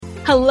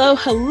Hello,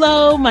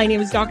 hello. My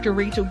name is Dr.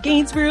 Rachel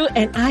Gainsborough,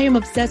 and I am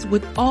obsessed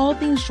with all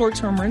things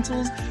short-term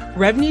rentals,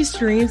 revenue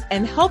streams,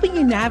 and helping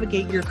you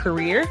navigate your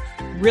career,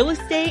 real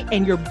estate,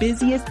 and your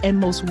busiest and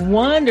most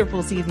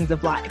wonderful seasons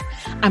of life.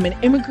 I'm an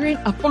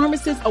immigrant, a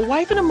pharmacist, a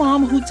wife, and a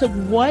mom who took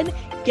one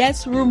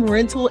guest room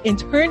rental and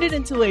turned it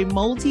into a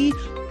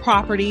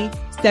multi-property,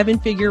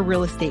 seven-figure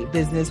real estate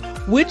business,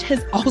 which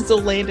has also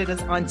landed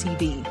us on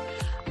TV.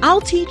 I'll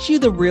teach you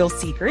the real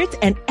secrets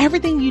and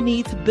everything you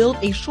need to build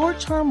a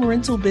short-term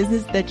rental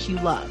business that you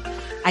love.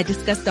 I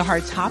discuss the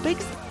hard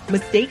topics,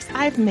 mistakes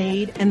I've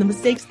made, and the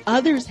mistakes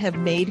others have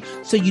made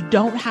so you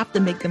don't have to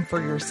make them for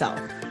yourself.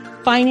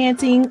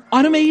 Financing,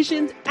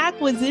 automations,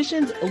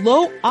 acquisitions,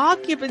 low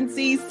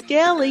occupancy,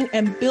 scaling,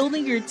 and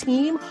building your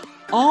team,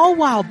 all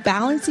while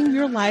balancing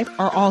your life,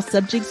 are all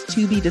subjects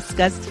to be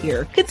discussed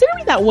here. Consider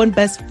me that one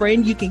best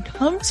friend you can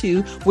come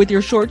to with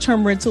your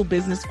short-term rental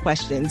business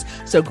questions.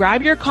 So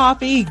grab your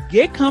coffee,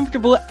 get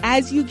comfortable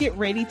as you get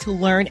ready to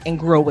learn and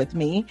grow with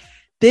me.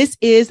 This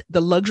is the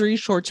Luxury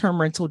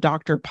Short-Term Rental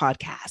Doctor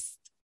podcast.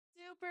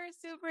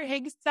 Super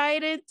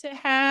excited to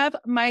have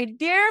my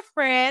dear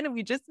friend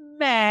we just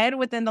met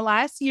within the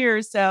last year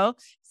or so,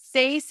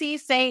 Stacey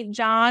St.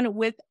 John,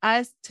 with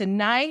us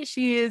tonight.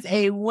 She is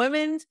a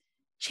women's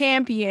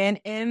champion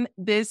in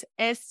this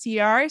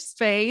STR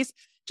space.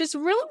 Just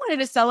really wanted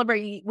to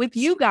celebrate with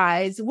you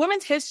guys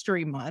Women's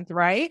History Month,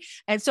 right?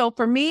 And so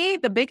for me,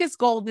 the biggest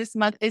goal this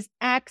month is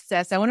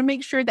access. I want to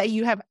make sure that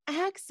you have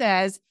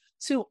access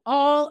to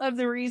all of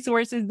the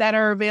resources that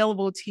are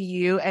available to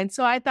you. And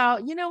so I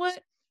thought, you know what?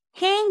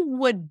 Who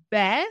would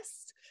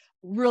best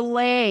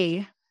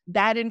relay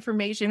that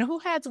information? Who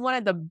has one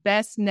of the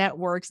best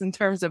networks in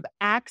terms of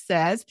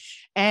access?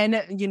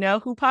 And you know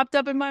who popped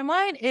up in my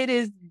mind? It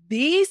is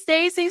the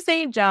Stacey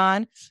St.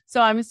 John.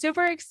 So I'm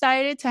super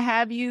excited to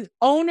have you,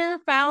 owner,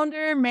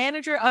 founder,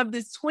 manager of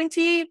this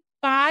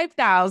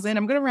 25,000,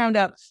 I'm going to round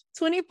up,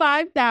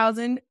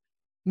 25,000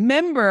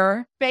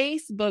 member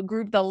Facebook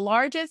group, the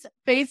largest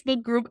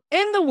Facebook group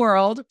in the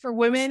world for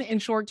women in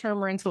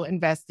short-term rental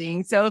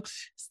investing. So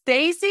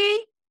Stacey,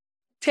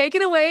 take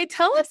it away.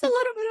 Tell us a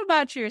little bit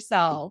about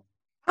yourself.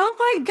 Oh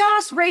my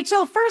gosh,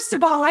 Rachel. First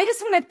of all, I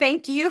just want to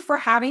thank you for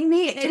having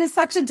me. It is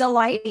such a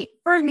delight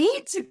for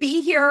me to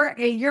be here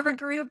in your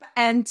group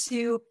and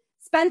to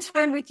spend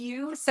time with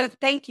you. So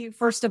thank you,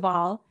 first of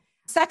all.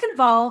 Second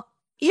of all,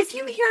 if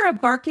you hear a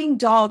barking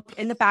dog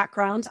in the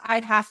background,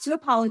 I'd have to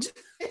apologize.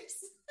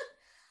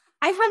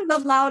 I have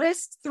the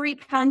loudest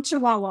 3-pound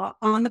chihuahua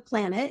on the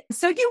planet.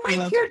 So you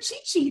might hear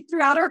Chi-Chi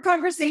throughout our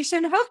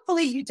conversation.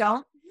 Hopefully you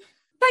don't.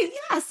 But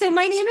yeah, so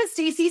my name is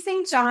Stacey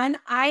St. John.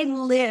 I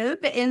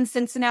live in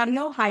Cincinnati,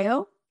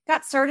 Ohio.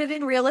 Got started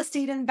in real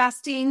estate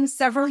investing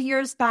several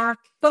years back,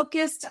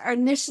 focused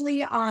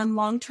initially on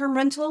long-term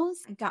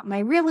rentals. I got my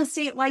real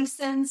estate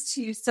license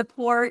to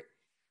support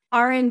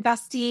our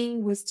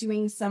investing, was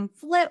doing some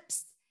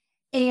flips.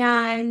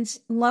 And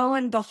lo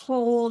and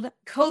behold,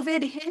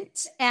 COVID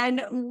hit,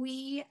 and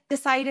we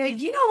decided,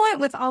 you know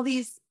what, with all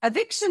these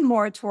eviction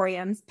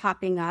moratoriums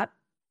popping up,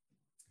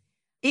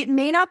 it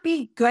may not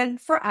be good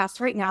for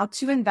us right now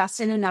to invest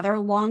in another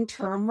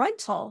long-term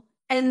rental.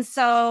 And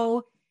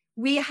so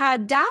we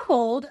had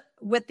dabbled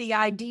with the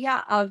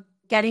idea of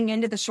getting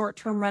into the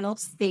short-term rental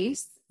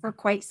space for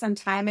quite some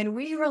time. And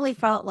we really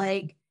felt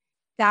like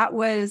that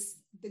was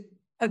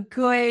a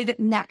good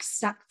next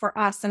step for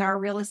us in our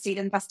real estate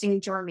investing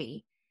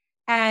journey.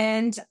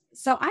 And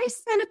so I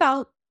spent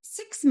about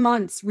 6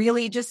 months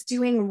really just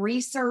doing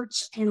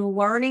research and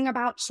learning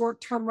about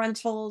short-term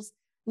rentals,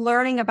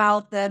 learning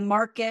about the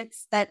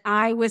markets that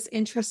I was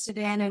interested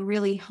in, and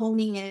really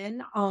honing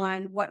in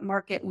on what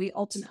market we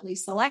ultimately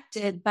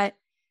selected, but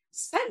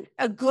spent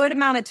a good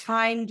amount of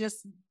time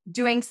just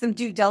doing some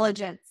due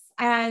diligence,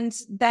 and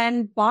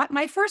then bought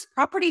my first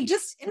property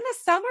just in the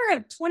summer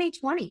of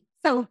 2020.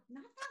 So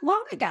not that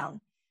long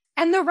ago.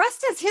 And the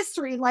rest is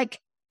history.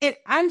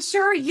 I'm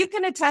sure you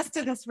can attest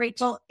to this,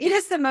 Rachel. It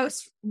is the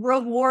most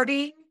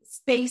rewarding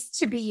space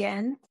to be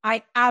in.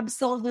 I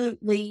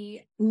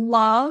absolutely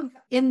love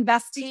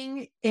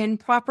investing in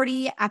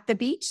property at the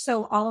beach.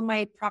 So all of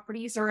my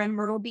properties are in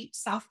Myrtle Beach,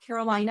 South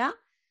Carolina.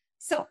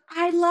 So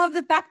I love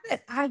the fact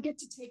that I get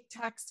to take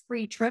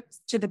tax-free trips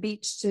to the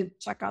beach to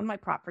check on my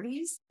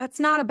properties. That's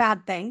not a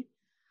bad thing.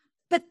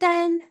 But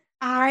then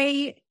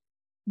I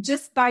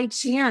just by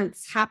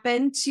chance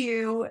happened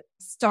to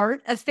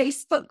start a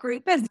Facebook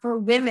group for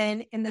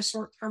women in the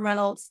short-term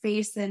rental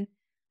space. And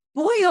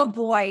boy, oh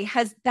boy,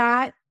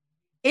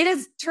 it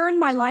has turned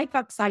my life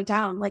upside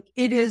down.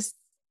 It is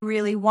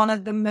really one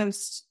of the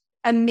most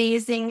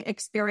amazing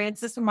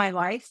experiences of my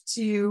life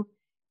to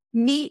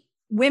meet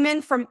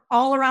women from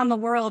all around the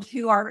world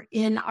who are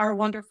in our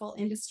wonderful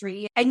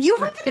industry. And you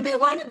happen to be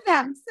one of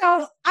them.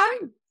 So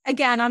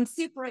I'm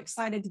super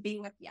excited to be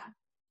with you.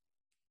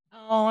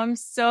 Oh, I'm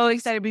so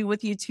excited to be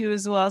with you too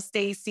as well,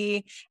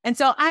 Stacey. And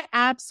so I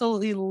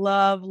absolutely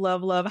love,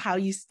 love, love how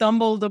you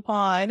stumbled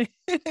upon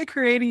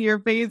creating your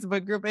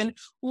Facebook group. And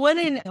what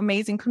an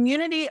amazing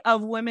community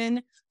of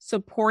women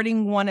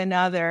supporting one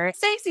another.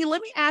 Stacey,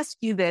 let me ask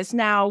you this.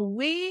 Now,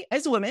 we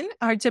as women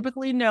are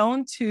typically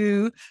known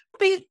to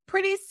be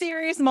pretty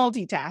serious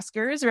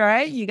multitaskers,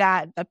 right? You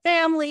got the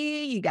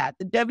family, you got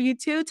the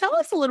W-2. Tell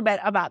us a little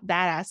bit about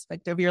that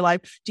aspect of your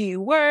life. Do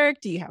you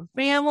work? Do you have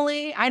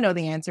family? I know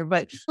the answer,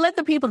 but let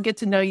the people get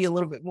to know you a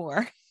little bit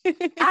more.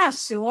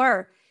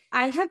 Sure.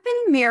 I have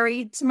been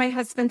married to my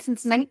husband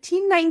since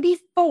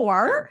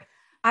 1994.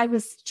 I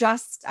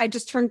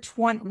just turned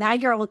 20. Now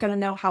you're all going to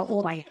know how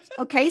old I am.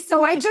 Okay.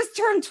 So I just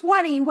turned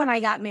 20 when I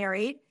got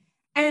married.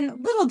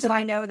 And little did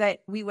I know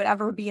that we would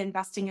ever be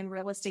investing in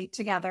real estate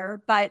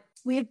together. But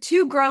we have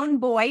two grown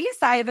boys.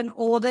 I have an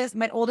oldest.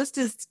 My oldest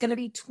is going to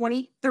be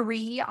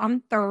 23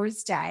 on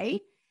Thursday.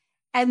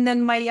 And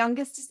then my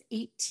youngest is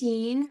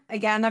 18.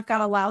 Again, I've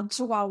got a loud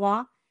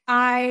chihuahua.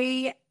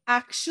 I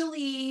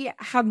actually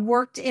have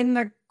worked in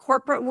the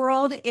corporate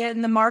world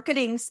in the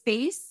marketing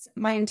space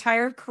my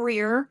entire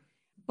career,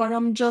 but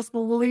I'm just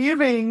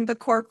leaving the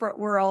corporate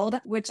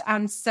world, which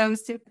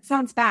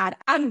sounds bad.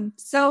 I'm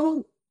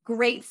so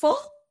grateful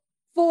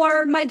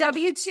for my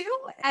W-2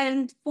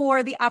 and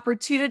for the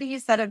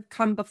opportunities that have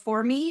come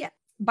before me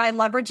by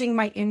leveraging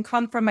my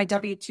income from my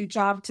W-2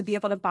 job to be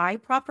able to buy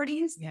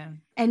properties. Yeah.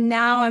 And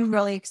now I'm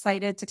really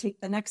excited to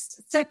take the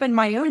next step in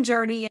my own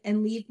journey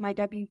and leave my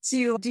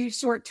W-2, do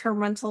short-term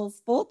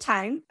rentals full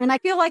time. And I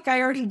feel like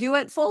I already do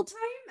it full time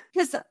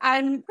because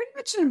I'm pretty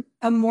much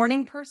a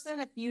morning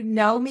person. If you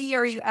know me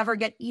or you ever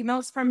get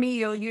emails from me,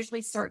 you'll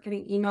usually start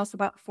getting emails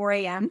about 4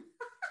 a.m.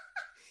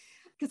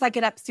 because I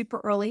get up super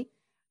early.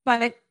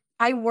 But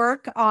I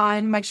work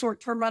on my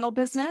short-term rental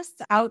business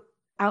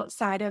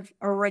outside of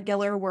a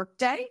regular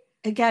workday.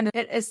 Again,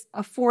 it has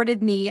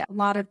afforded me a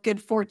lot of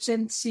good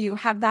fortune to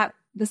have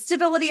the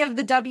stability of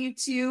the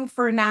W-2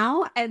 for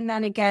now. And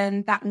then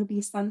again, that will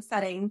be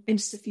sunsetting in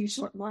just a few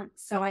short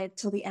months. So I have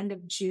till the end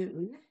of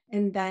June,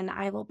 and then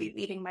I will be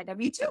leaving my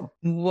W-2.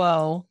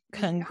 Whoa.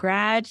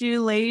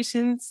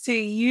 Congratulations to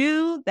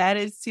you. That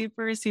is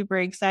super, super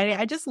exciting.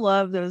 I just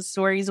love those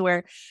stories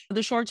where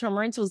the short-term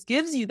rentals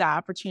gives you the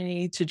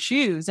opportunity to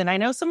choose. And I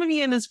know some of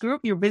you in this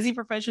group, you're busy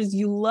professionals,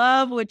 you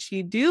love what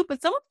you do,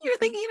 but some of you are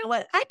thinking, you know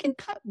what, I can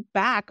cut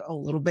back a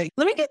little bit.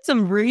 Let me get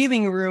some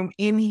breathing room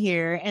in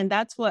here. And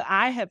that's what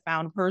I have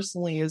found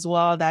personally as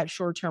well, that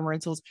short-term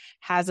rentals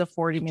has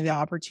afforded me the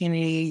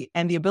opportunity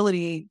and the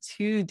ability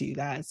to do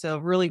that. So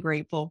really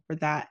grateful for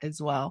that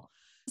as well.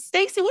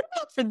 Stacey, what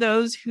about for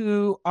those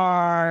who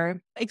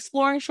are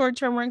exploring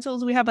short-term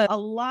rentals? We have a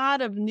lot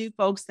of new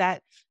folks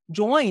that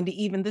joined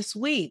even this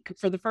week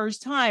for the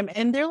first time.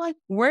 And they're like,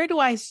 where do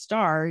I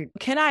start?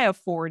 Can I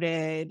afford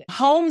it?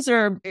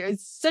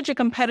 It's such a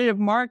competitive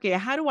market.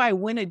 How do I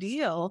win a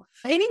deal?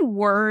 Any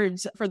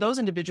words for those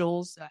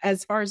individuals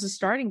as far as the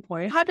starting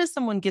point? How does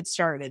someone get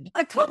started?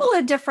 A couple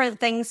of different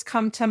things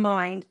come to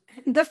mind.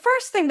 The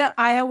first thing that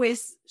I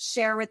always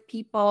share with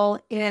people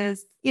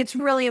is it's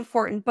really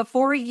important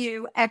before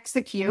you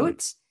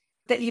execute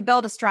that you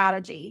build a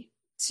strategy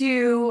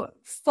to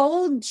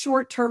fold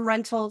short-term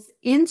rentals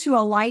into a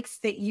life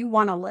that you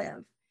want to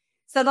live.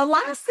 So the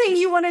last thing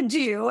you want to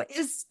do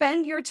is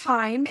spend your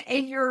time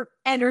and your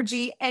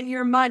energy and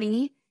your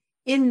money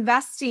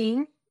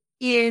investing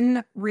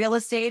in real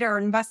estate or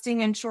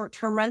investing in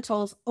short-term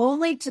rentals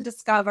only to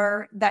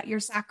discover that you're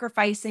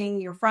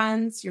sacrificing your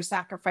friends, you're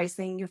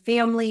sacrificing your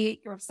family,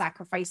 you're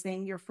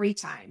sacrificing your free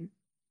time.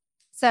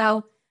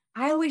 So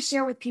I always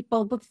share with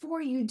people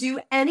before you do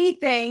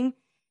anything,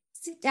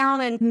 sit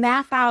down and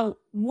map out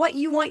what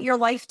you want your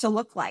life to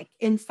look like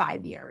in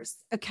 5 years.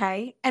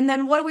 Okay. And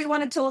then what do we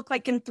want it to look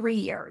like in 3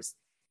 years?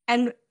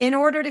 And in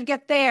order to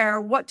get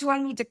there, what do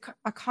I need to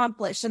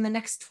accomplish in the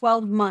next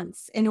 12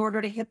 months in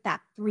order to hit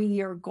that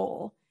 3-year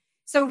goal?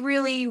 So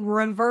really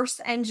reverse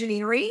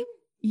engineering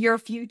your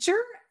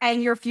future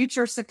and your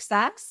future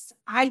success,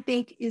 I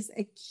think is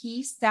a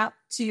key step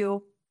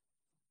to,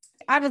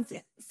 I would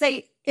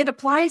say it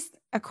applies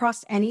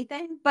across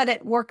anything, but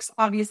it works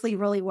obviously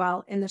really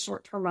well in the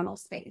short-term rental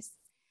space.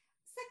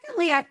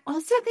 Secondly, I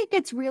also think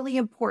it's really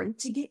important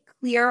to get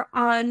clear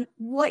on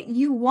what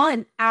you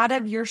want out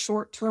of your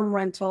short-term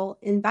rental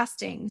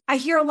investing. I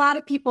hear a lot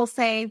of people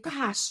say,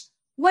 gosh,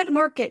 what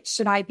market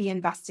should I be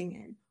investing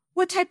in?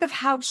 What type of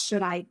house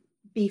should I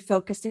be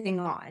focusing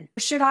on?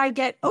 Should I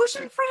get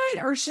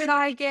oceanfront or should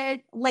I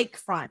get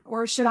lakefront?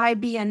 Or should I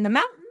be in the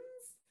mountains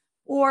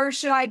or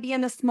should I be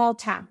in a small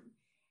town?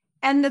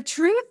 And the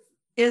truth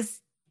is,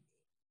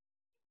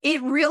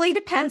 it really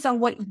depends on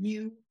what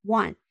you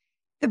want.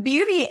 The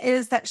beauty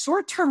is that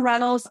short-term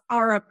rentals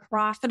are a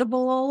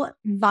profitable,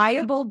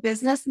 viable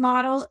business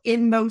model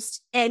in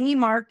most any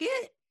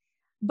market,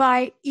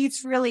 but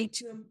it's really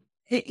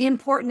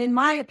important, in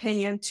my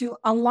opinion, to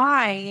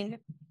align,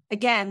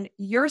 again,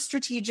 your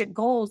strategic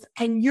goals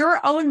and your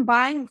own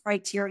buying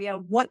criteria,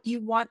 what you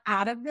want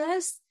out of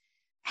this,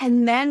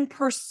 and then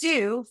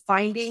pursue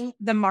finding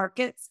the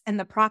markets and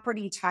the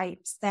property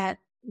types that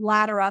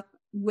ladder up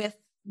with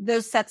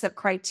those sets of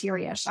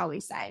criteria, shall we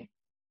say.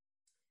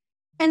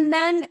 And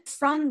then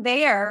from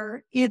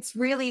there, it's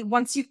really,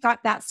 once you've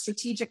got that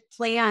strategic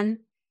plan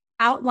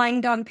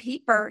outlined on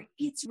paper,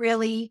 it's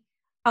really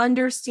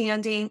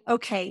understanding,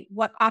 okay,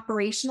 what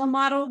operational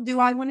model do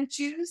I want to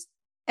choose?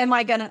 Am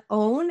I going to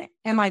own?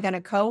 Am I going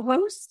to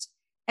co-host?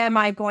 Am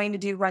I going to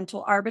do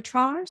rental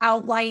arbitrage?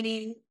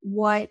 Outlining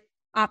what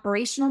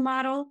operational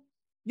model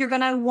you're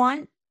going to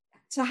want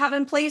to have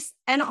in place,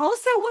 and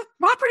also what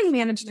property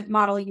management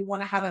model you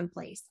want to have in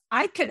place.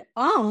 I could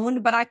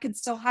own, but I could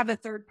still have a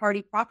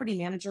third-party property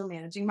manager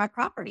managing my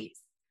properties.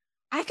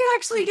 I could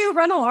actually do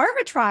rental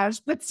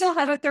arbitrage, but still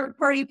have a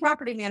third-party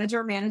property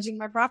manager managing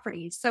my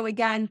properties. So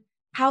again,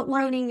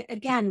 outlining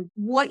again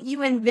what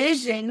you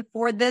envision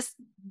for this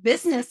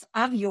business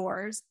of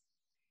yours.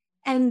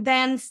 And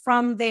then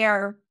from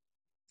there,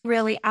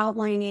 really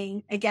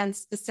outlining again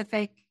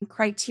specific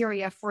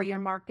criteria for your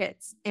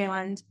markets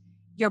and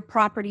your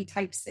property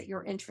types that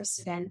you're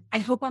interested in. I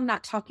hope I'm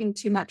not talking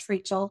too much,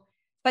 Rachel,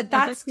 but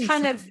that's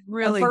kind of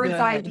really a bird's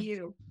eye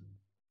view.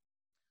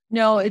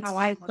 No, it's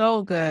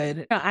so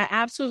good. I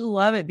absolutely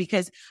love it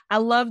because I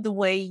love the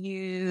way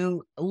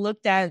you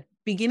looked at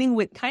beginning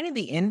with kind of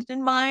the end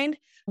in mind.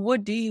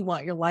 What do you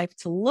want your life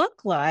to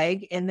look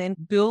like? And then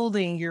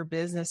building your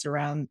business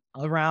around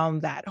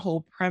that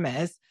whole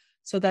premise.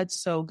 So that's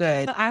so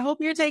good. I hope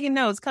you're taking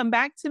notes. Come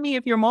back to me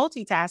if you're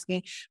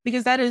multitasking,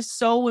 because that is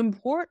so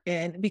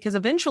important, because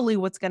eventually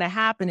what's going to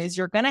happen is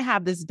you're going to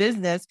have this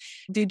business.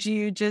 Did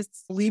you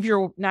just leave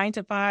your 9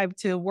 to 5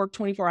 to work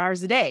 24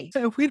 hours a day?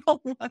 We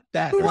don't want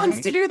that. Who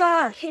wants to do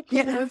that?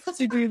 Who wants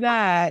to do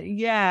that?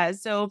 Yeah.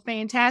 So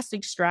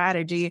fantastic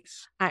strategy.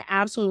 I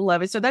absolutely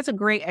love it. So that's a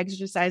great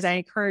exercise. I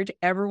encourage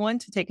everyone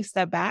to take a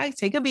step back,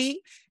 take a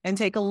beat, and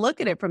take a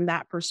look at it from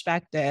that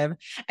perspective.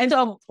 And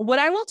so what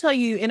I will tell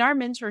you in our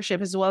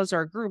mentorship, as well as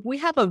our group, we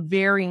have a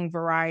varying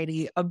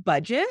variety of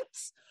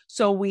budgets.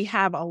 So we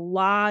have a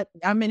lot.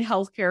 I'm in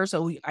healthcare,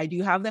 so I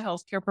do have the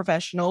healthcare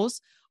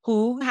professionals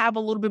who have a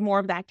little bit more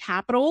of that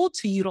capital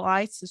to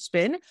utilize to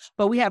spend.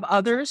 But we have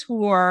others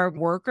who are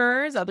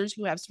workers, others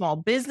who have small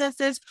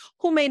businesses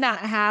who may not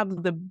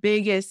have the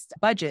biggest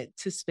budget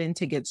to spend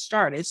to get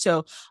started.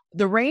 So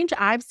the range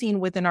I've seen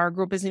within our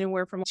group is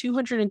anywhere from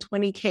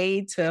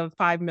 $220K to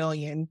 $5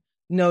 million.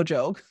 No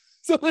joke.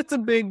 So it's a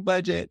big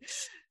budget.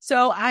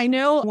 So I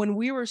know when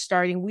we were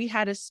starting, we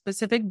had a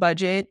specific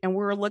budget and we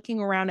were looking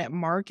around at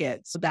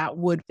markets that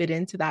would fit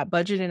into that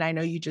budget. And I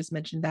know you just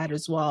mentioned that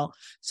as well.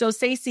 So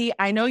Stacey,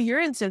 I know you're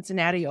in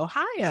Cincinnati,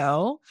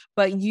 Ohio,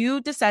 but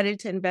you decided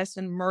to invest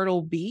in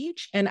Myrtle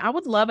Beach. And I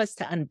would love us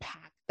to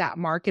unpack that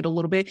market a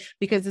little bit,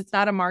 because it's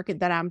not a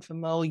market that I'm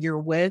familiar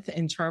with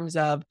in terms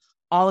of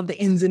all of the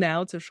ins and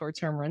outs of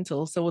short-term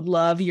rentals. So would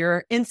love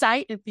your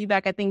insight and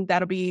feedback. I think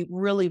that'll be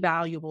really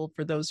valuable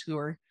for those who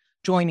are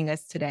joining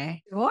us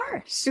today.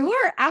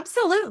 Sure.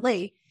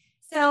 Absolutely.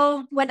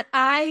 So when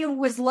I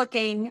was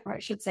looking, or I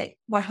should say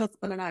my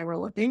husband and I were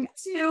looking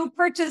to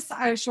purchase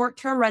a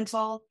short-term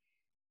rental,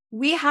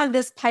 we had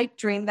this pipe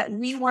dream that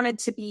we wanted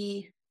to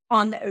be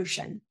on the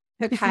ocean.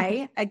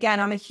 Okay. Again,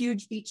 I'm a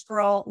huge beach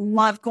girl,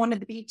 love going to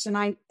the beach.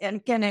 And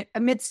again,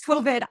 amidst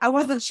COVID, I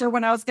wasn't sure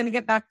when I was going to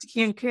get back to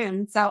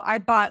Cancun. So I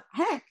thought,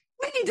 heck,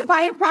 we need to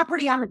buy a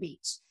property on the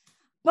beach.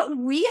 But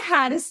we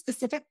had a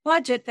specific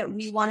budget that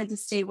we wanted to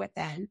stay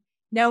within,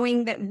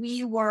 knowing that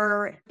we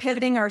were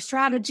pivoting our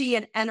strategy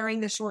and entering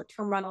the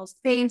short-term rental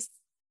space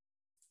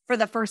for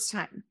the first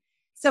time.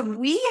 So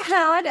we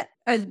had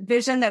a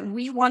vision that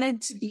we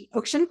wanted to be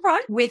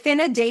oceanfront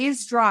within a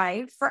day's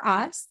drive for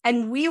us.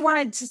 And we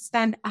wanted to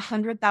spend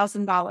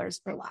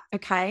 $100,000 for less.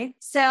 Okay.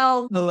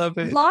 So I love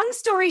it. Long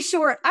story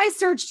short, I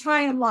searched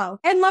high and low.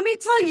 And let me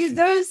tell you,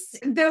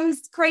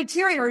 those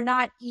criteria are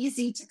not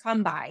easy to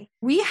come by.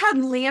 We had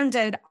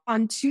landed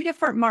on 2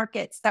 different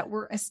markets that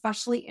were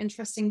especially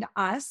interesting to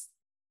us.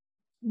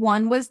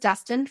 One was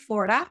Destin,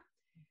 Florida.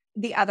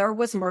 The other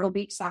was Myrtle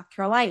Beach, South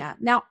Carolina.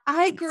 Now,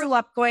 I grew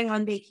up going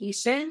on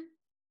vacation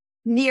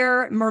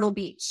near Myrtle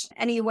Beach,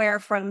 anywhere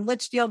from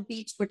Litchfield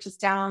Beach, which is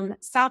down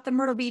south of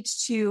Myrtle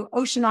Beach, to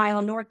Ocean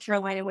Isle, North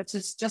Carolina, which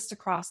is just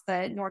across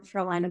the North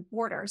Carolina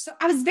border. So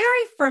I was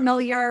very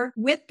familiar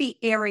with the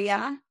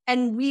area.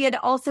 And we had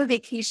also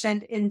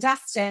vacationed in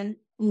Destin.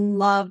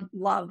 Love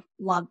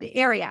the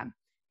area.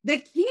 The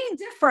key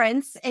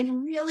difference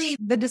and really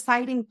the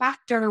deciding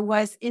factor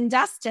was in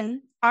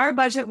Destin, our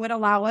budget would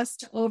allow us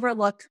to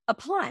overlook a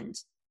pond.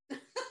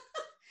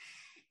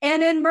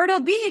 And in Myrtle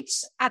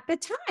Beach at the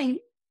time,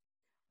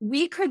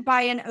 we could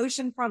buy an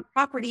oceanfront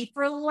property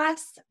for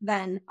less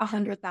than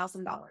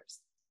 $100,000.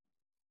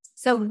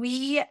 So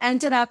we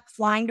ended up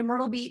flying to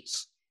Myrtle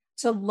Beach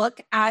to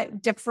look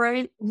at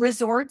different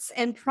resorts,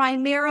 and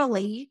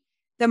primarily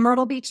the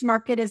Myrtle Beach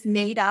market is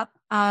made up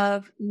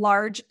of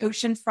large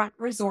oceanfront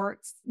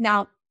resorts.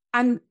 Now,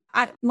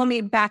 let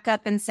me back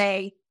up and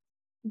say,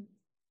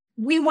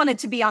 we wanted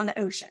to be on the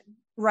ocean,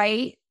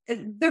 right?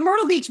 The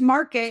Myrtle Beach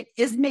market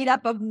is made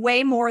up of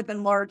way more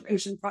than large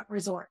oceanfront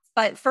resorts.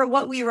 But for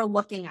what we were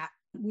looking at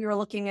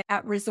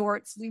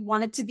resorts. We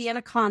wanted to be in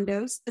a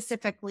condo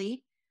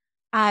specifically.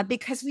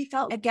 because we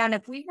felt, again,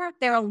 if we weren't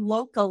there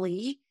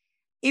locally,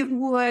 it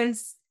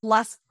was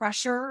less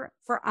pressure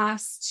for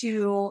us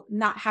to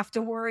not have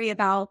to worry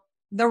about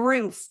the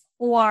roof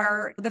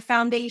or the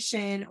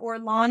foundation or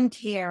lawn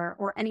care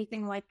or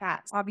anything like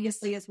that.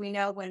 Obviously, as we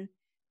know, when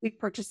we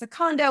purchase a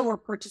condo, we're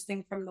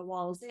purchasing from the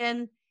walls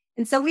in.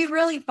 And so we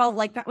really felt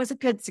like that was a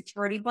good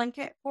security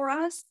blanket for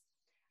us.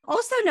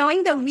 Also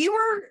knowing that we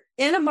were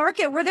in a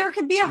market where there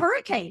could be a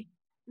hurricane,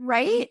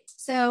 right?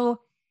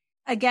 So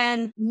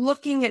again,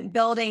 looking at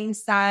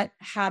buildings that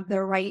had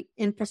the right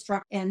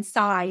infrastructure and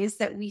size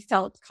that we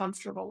felt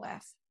comfortable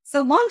with.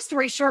 So long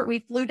story short, we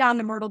flew down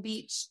to Myrtle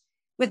Beach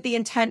with the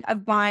intent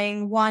of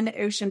buying one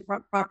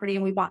oceanfront property,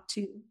 and we bought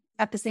two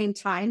at the same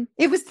time.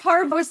 It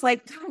was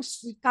like, gosh,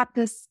 we've got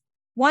this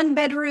one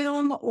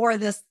bedroom or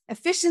this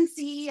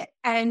efficiency.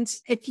 And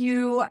if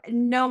you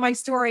know my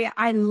story,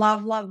 I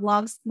love, love,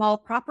 love small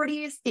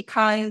properties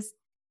because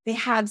they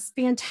have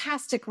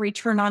fantastic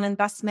return on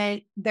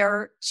investment.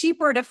 They're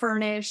cheaper to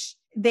furnish.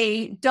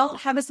 They don't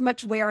have as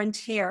much wear and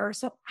tear.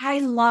 So I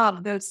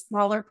love those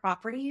smaller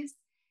properties.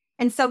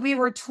 And so we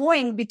were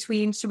toying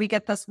between, should we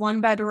get this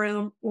one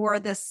bedroom or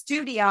this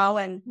studio?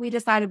 And we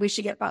decided we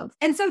should get both.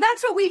 And so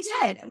that's what we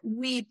did.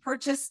 We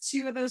purchased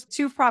two of those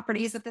two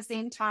properties at the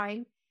same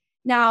time.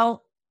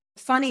 Now,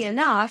 funny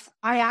enough,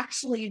 I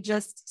actually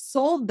just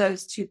sold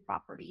those two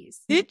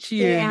properties. Did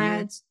you?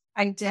 And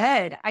I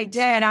did.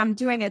 I'm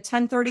doing a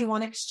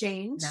 1031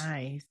 exchange.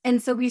 Nice.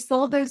 And so we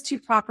sold those two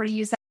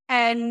properties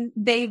and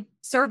they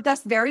served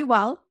us very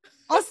well,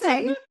 I'll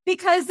say,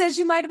 because as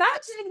you might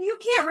imagine, you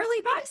can't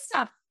really buy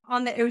stuff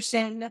on the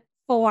ocean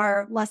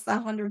for less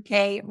than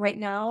 $100K right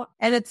now.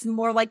 And it's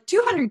more like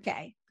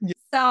 $200K. Yeah.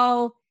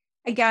 So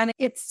again,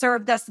 it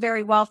served us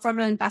very well from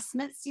an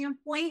investment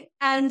standpoint.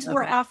 And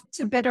we're off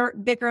to bigger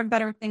and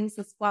better things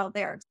as well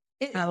there.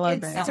 I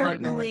love that. It's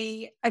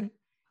certainly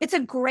it's a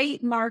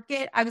great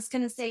market. I was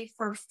going to say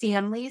for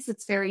families,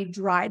 it's very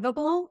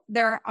drivable.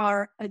 There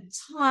are a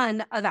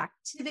ton of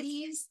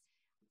activities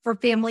for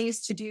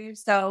families to do.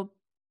 So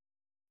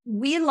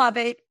we love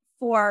it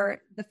for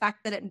the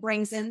fact that it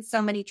brings in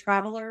so many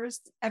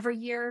travelers every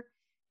year.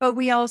 But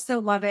we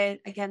also love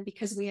it, again,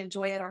 because we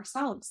enjoy it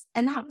ourselves.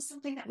 And that was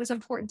something that was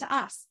important to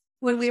us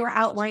when we were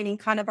outlining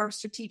kind of our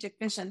strategic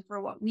vision for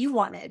what we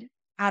wanted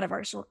out of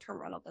our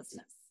short-term rental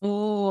business.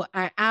 Oh,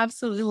 I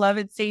absolutely love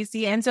it,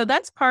 Stacey. And so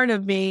that's part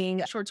of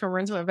being short-term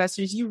rental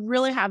investors. You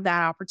really have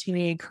that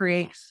opportunity to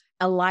create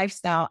a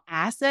lifestyle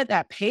asset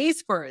that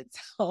pays for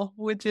itself,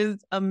 which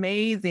is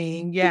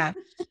amazing. Yeah.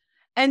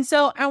 And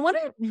so I want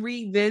to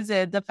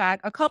revisit the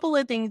fact, a couple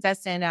of things that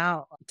stand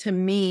out to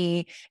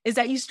me is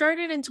that you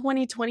started in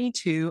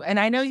 2022, and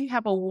I know you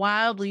have a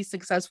wildly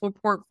successful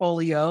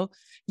portfolio.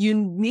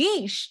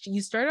 You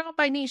started off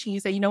by niche and you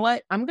say, you know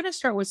what, I'm going to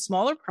start with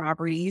smaller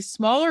properties,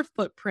 smaller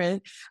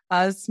footprint,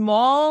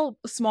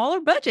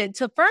 smaller budget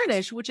to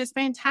furnish, which is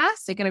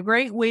fantastic and a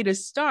great way to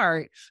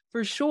start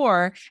for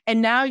sure.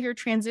 And now you're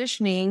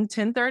transitioning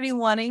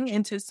 1031ing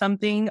into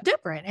something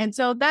different. And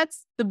so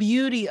that's the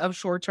beauty of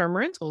short-term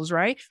rentals,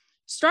 right?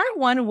 Start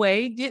one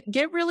way,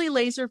 get really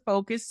laser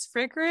focused,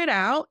 figure it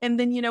out. And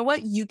then you know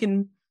what? You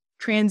can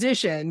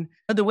transition.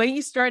 The way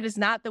you start is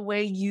not the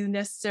way you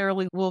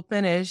necessarily will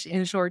finish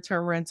in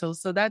short-term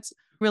rentals. So that's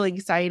really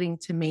exciting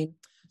to me.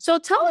 So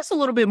tell us a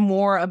little bit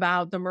more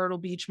about the Myrtle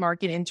Beach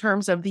market in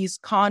terms of these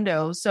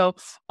condos. So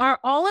are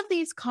all of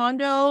these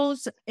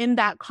condos in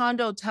that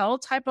condotel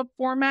type of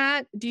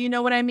format? Do you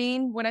know what I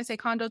mean when I say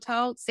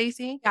condotel,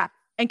 Stacey? Yeah.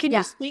 And can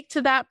you speak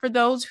to that for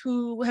those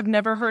who have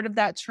never heard of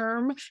that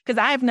term? Because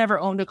I have never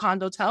owned a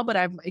condotel, but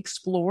I've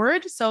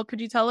explored. So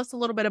could you tell us a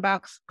little bit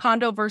about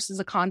condo versus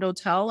a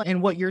condotel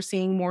and what you're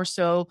seeing more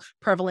so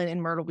prevalent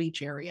in Myrtle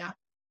Beach area?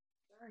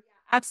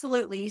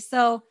 Absolutely.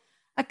 So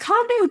a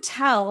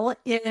condotel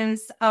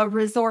is a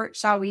resort,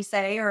 shall we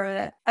say,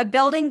 or a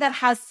building that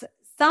has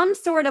some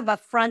sort of a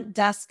front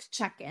desk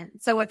check-in.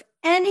 So if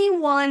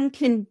anyone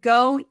can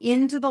go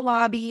into the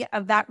lobby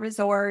of that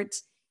resort,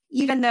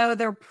 even though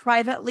they're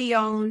privately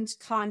owned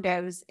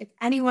condos, if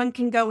anyone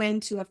can go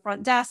into a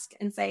front desk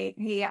and say,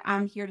 hey,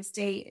 I'm here to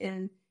stay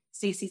in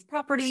Stacey's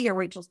property or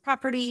Rachel's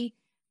property,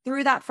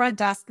 through that front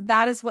desk,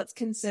 that is what's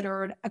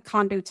considered a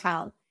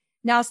condotel.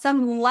 Now,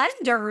 some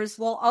lenders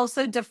will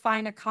also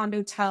define a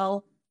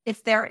condotel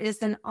if there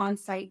is an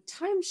on-site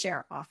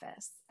timeshare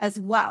office as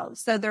well.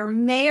 So there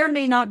may or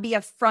may not be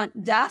a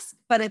front desk,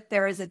 but if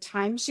there is a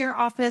timeshare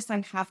office,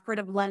 I have heard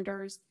of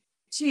lenders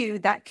too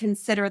that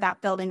consider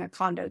that building a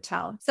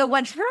condotel. So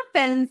what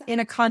happens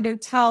in a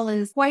condotel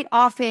is quite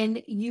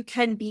often you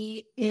can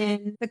be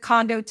in the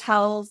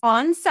condotel's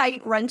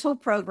on-site rental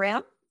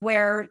program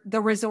where the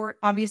resort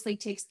obviously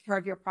takes care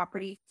of your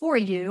property for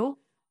you,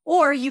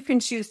 or you can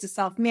choose to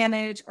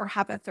self-manage or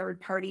have a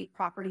third-party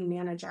property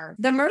manager.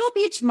 The Myrtle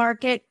Beach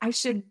market, I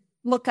should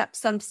look up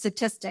some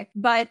statistic,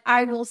 but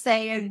I will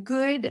say a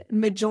good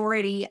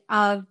majority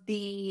of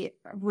the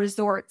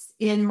resorts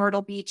in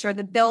Myrtle Beach or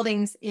the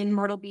buildings in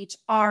Myrtle Beach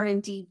are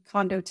indeed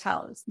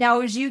condotels.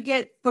 Now, as you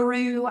get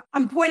through,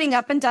 I'm pointing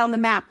up and down the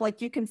map,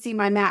 like you can see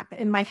my map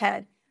in my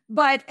head.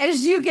 But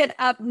as you get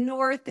up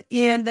north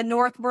in the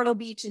North Myrtle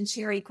Beach and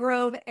Cherry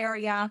Grove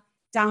area,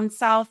 down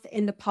south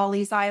into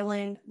Pawleys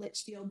Island,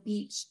 Litchfield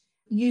Beach,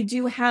 you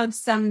do have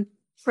some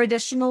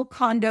traditional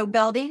condo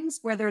buildings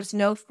where there's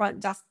no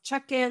front desk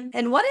check-in.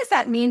 And what does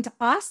that mean to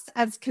us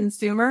as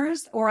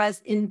consumers or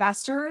as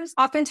investors?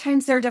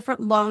 Oftentimes there are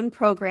different loan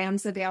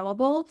programs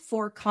available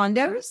for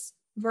condos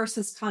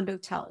versus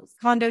condotels.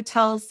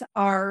 Condotels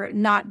are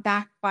not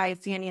backed by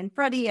Fannie and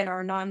Freddie and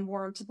are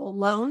non-warrantable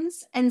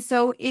loans. And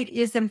so it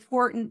is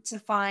important to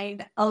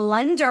find a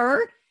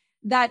lender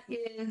that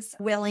is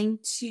willing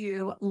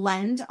to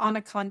lend on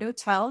a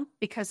condotel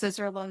because those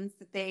are loans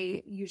that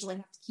they usually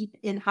have to keep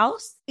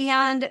in-house.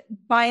 And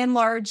by and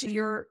large,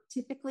 you're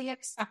typically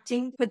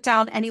expecting to put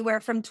down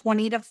anywhere from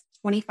 20 to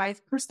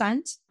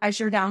 25% as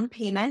your down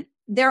payment.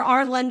 There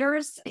are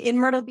lenders in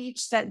Myrtle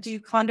Beach that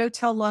do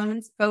condotel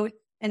loans, both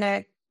in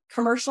a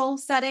commercial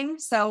setting,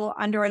 so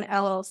under an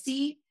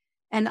LLC,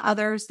 and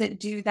others that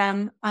do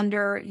them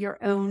under your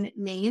own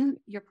name,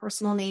 your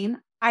personal name.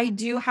 I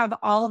do have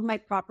all of my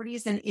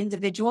properties in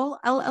individual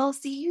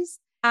LLCs,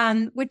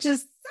 which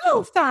is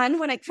so fun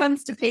when it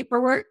comes to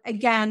paperwork.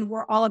 Again,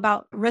 we're all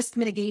about risk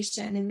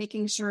mitigation and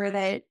making sure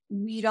that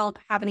we don't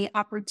have any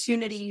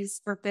opportunities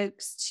for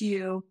folks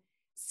to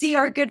see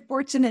our good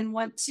fortune and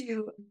want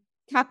to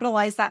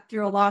capitalize that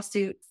through a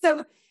lawsuit.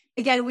 So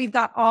again, we've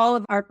got all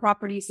of our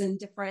properties in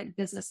different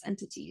business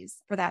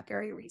entities for that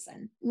very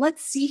reason.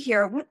 Let's see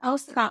here. What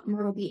else about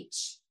Myrtle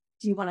Beach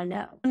do you want to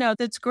know? No,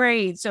 that's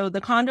great. So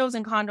the condos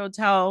and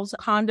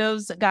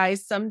condos,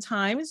 guys,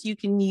 sometimes you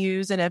can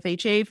use an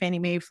FHA, Fannie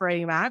Mae,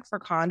 Freddie Mac for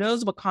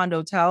condos, but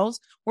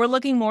condotels, we're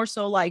looking more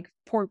so like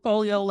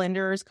portfolio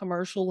lenders,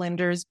 commercial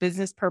lenders,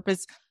 business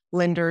purpose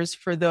lenders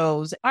for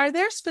those. Are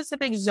there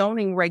specific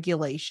zoning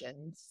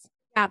regulations?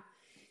 Yeah.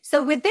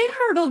 So within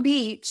Myrtle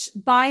Beach,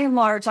 by and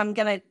large, I'm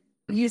going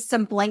to use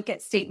some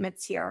blanket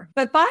statements here,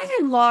 but by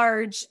and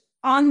large,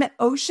 on the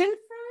ocean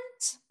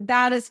front,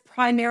 that is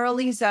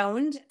primarily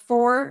zoned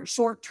for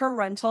short-term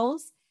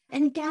rentals.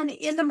 And again,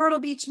 in the Myrtle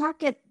Beach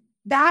market,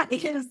 that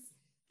is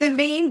the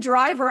main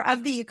driver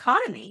of the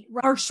economy,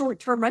 are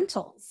short-term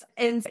rentals.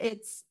 And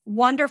it's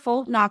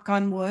wonderful, knock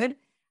on wood,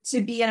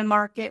 to be in a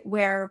market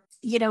where,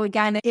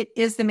 again, it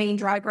is the main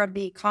driver of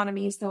the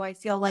economy. So I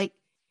feel like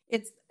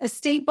it's a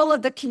staple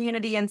of the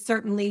community and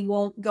certainly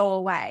won't go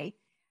away.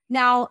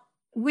 Now,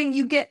 when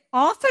you get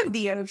off of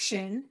the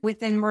ocean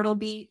within Myrtle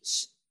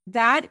Beach,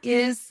 that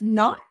is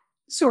not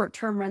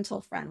short-term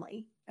rental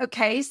friendly.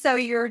 Okay. So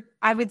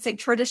I would say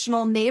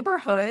traditional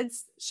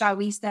neighborhoods, shall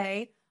we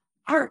say,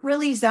 aren't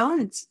really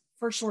zoned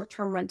for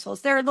short-term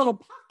rentals. There are little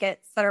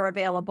pockets that are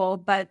available,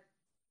 but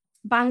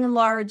by and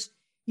large,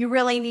 you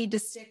really need to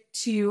stick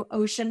to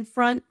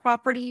oceanfront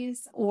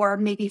properties or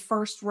maybe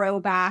first row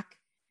back.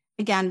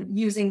 Again,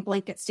 using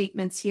blanket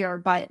statements here,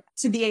 but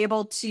to be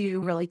able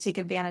to really take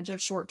advantage of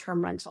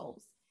short-term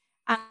rentals.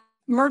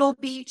 Myrtle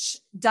Beach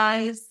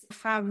does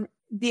have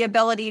the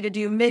ability to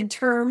do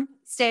midterm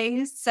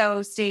stays,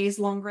 so stays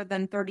longer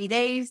than 30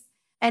 days.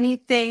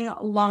 Anything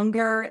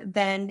longer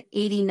than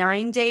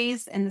 89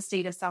 days in the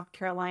state of South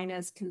Carolina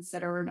is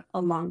considered a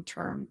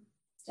long-term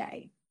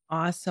stay.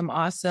 Awesome.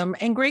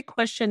 And great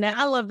question. And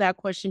I love that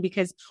question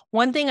because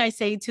one thing I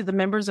say to the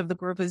members of the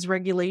group is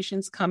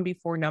regulations come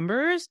before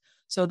numbers.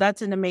 So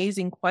that's an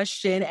amazing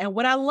question. And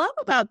what I love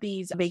about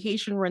these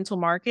vacation rental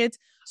markets,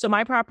 so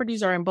my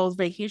properties are in both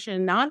vacation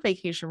and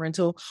non-vacation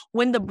rental.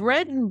 When the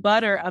bread and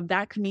butter of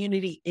that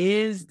community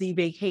is the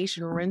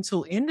vacation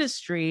rental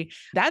industry,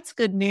 that's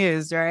good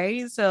news,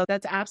 right? So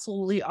that's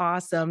absolutely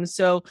awesome.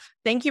 So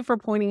thank you for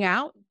pointing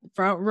out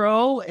front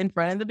row in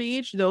front of the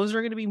beach. Those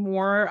are going to be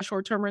more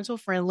short-term rental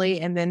friendly.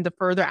 And then the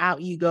further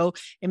out you go,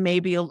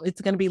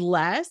 it's going to be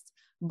less.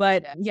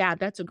 But yeah,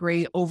 that's a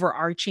great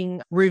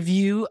overarching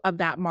review of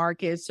that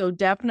market. So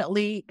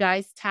definitely,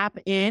 guys, tap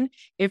in.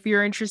 If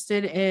you're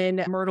interested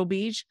in Myrtle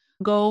Beach,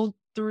 go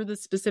through the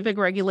specific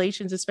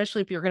regulations,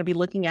 especially if you're going to be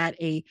looking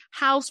at a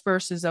house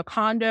versus a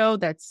condo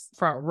that's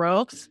front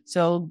row.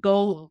 So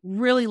go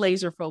really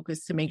laser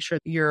focused to make sure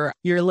you're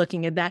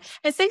looking at that.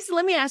 And Stacey,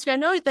 let me ask you, I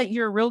know that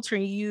you're a realtor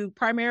and you're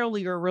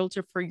a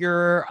realtor for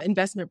your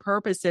investment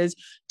purposes.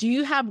 Do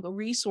you have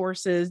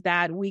resources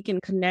that we can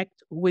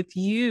connect with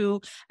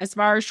you as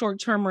far as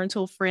short-term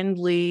rental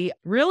friendly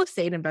real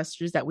estate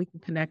investors that we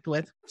can connect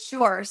with?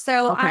 Sure.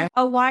 So I have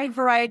a wide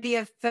variety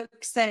of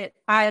folks that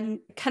I'm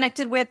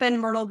connected with in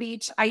Myrtle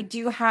Beach. I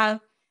do have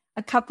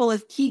a couple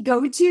of key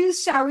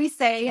go-tos, shall we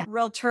say,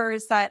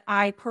 realtors that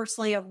I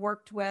personally have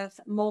worked with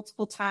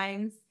multiple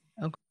times.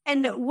 Okay.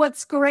 And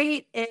what's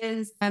great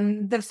is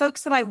the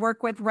folks that I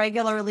work with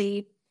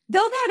regularly,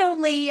 they'll not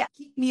only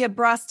keep me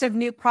abreast of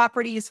new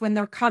properties when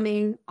they're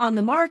coming on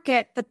the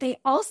market, but they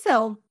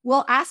also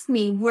will ask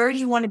me, where do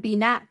you want to be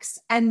next?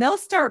 And they'll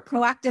start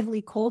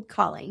proactively cold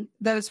calling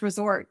those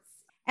resorts.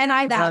 And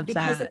I love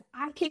because that.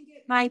 I can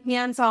get my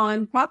hands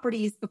on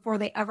properties before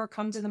they ever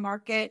come to the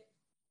market.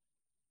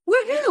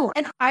 Woohoo!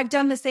 And I've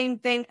done the same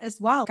thing as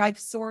well. I've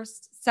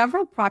sourced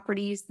several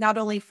properties, not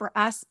only for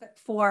us, but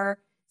for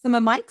some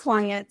of my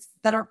clients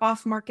that are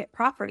off-market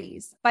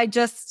properties by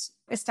just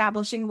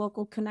establishing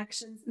local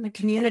connections in the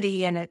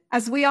community. And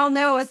as we all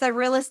know, as a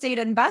real estate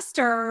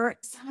investor,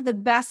 some of the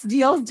best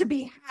deals to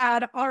be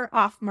had are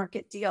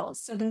off-market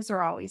deals. So those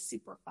are always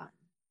super fun.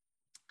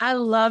 I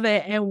love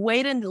it. And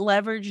way to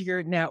leverage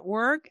your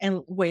network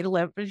and way to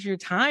leverage your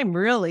time,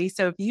 really.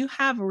 So if you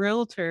have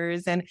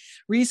realtors and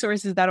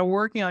resources that are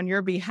working on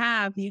your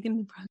behalf, you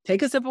can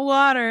take a sip of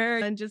water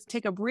and just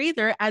take a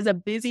breather as a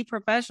busy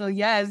professional.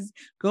 Yes,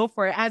 go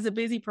for it. As a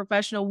busy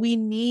professional, we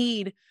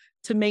need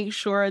to make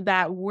sure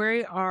that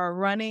we are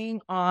running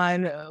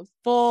on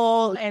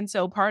full. And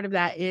so part of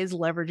that is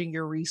leveraging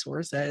your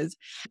resources.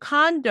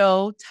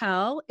 Condo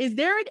tell, is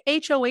there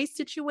an HOA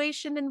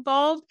situation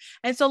involved?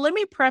 And so let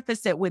me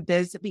preface it with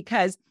this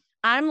because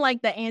I'm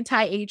like the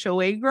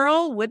anti-HOA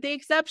girl with the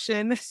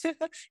exception.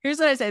 Here's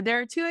what I said. There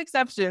are two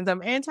exceptions.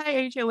 I'm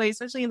anti-HOA,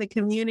 especially in the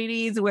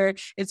communities where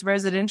it's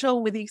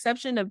residential, with the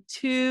exception of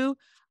two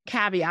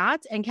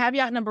caveats. And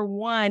caveat number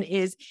one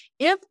is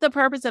if the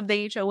purpose of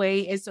the HOA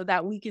is so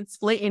that we can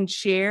split and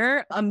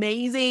share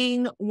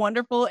amazing,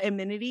 wonderful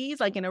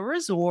amenities like in a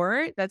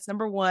resort, that's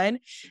number one.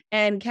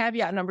 And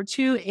caveat number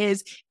two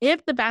is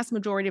if the vast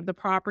majority of the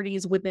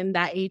properties within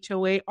that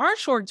HOA are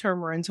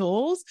short-term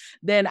rentals,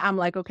 then I'm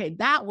like, okay,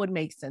 that would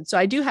make sense. So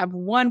I do have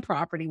one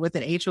property with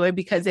an HOA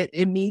because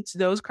it meets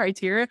those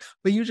criteria,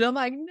 but usually I'm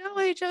like, no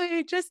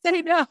HOA, just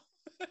say no.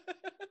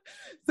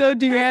 So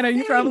Deanna,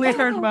 you probably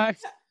heard my...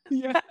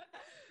 Yeah.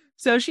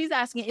 So she's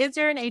asking, is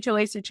there an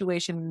HOA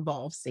situation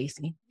involved,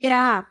 Stacey?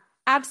 Yeah,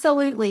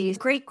 absolutely.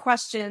 Great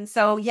question.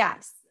 So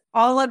yes,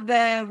 all of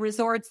the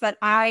resorts that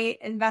I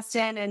invest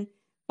in and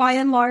by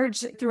and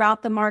large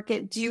throughout the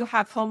market do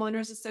have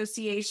homeowners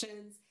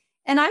associations.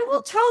 And I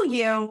will tell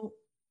you,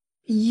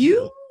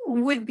 you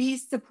would be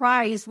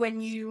surprised when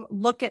you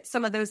look at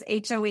some of those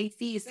HOA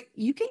fees.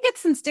 You can get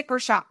some sticker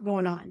shock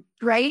going on,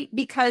 right?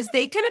 Because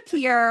they can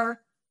appear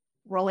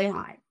really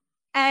high.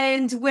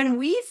 And when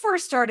we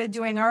first started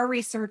doing our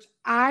research,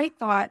 I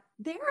thought,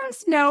 there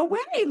is no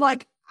way,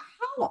 like,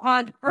 how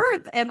on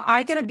earth am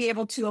I going to be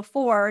able to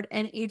afford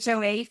an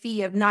HOA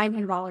fee of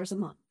 $900 a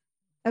month?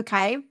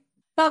 Okay.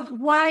 But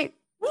why?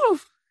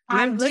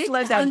 Let's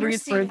let that breathe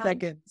for a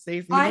second,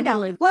 Stacey. I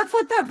know. Let's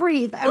let that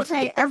breathe.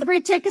 Okay. Everybody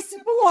take a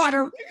sip of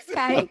water.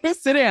 Okay.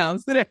 Sit down.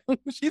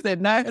 She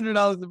said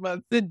 $900 a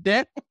month. Sit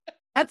down.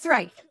 That's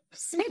right.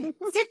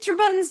 Sit your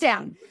buttons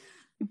down.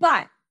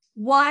 But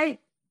why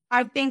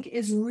I think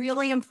is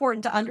really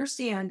important to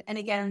understand, and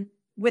again,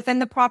 within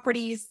the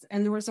properties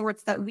and the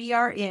resorts that we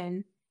are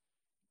in,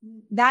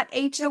 that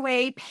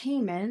HOA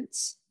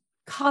payment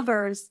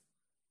covers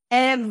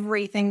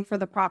everything for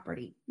the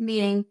property,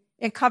 meaning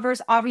it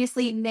covers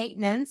obviously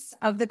maintenance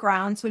of the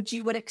grounds, which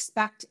you would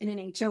expect in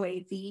an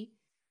HOA fee,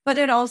 but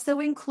it also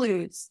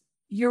includes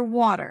your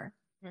water,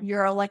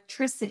 your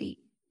electricity,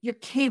 your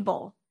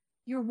cable,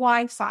 your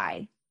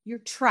Wi-Fi, your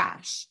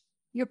trash,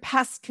 your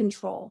pest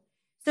control.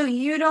 So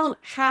you don't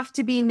have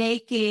to be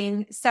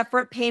making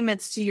separate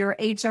payments to your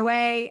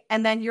HOA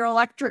and then your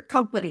electric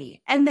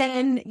company and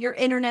then your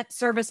internet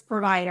service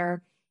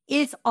provider.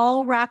 It's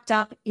all wrapped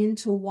up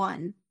into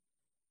one.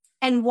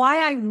 And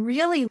why I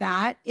really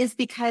that is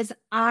because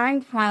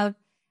I have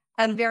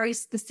a very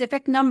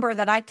specific number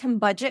that I can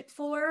budget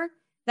for.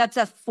 That's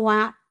a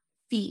flat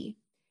fee.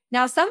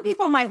 Now, some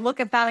people might look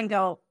at that and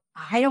go,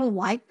 I don't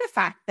like the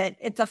fact that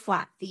it's a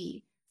flat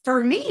fee.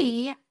 For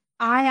me,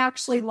 I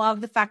actually love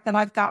the fact that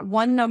I've got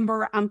one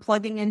number I'm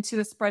plugging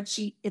into a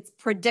spreadsheet. It's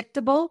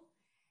predictable.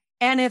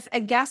 And if a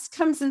guest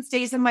comes and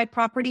stays in my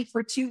property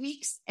for 2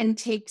 weeks and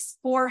takes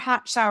 4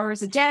 hot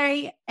showers a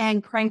day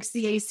and cranks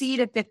the AC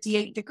to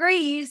 58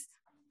 degrees,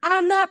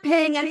 I'm not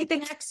paying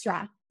anything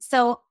extra.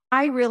 So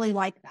I really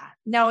like that.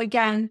 Now,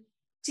 again,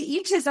 to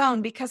each his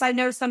own, because I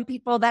know some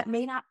people that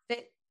may not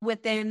fit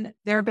within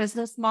their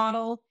business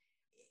model.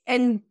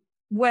 And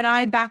when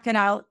I back it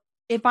out,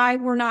 if I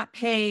were not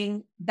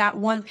paying that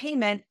one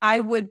payment, I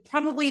would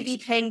probably be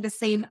paying the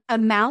same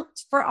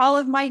amount for all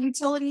of my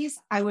utilities.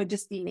 I would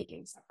just be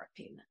making separate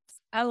payments.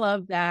 I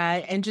love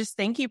that. And just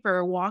thank you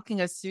for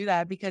walking us through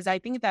that, because I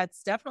think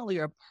that's definitely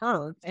a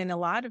perk. In a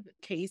lot of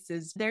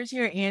cases, there's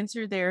your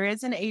answer. There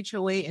is an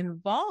HOA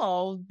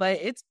involved, but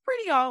it's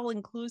pretty all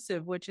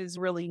inclusive, which is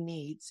really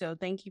neat. So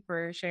thank you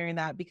for sharing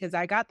that, because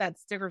I got that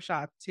sticker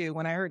shock too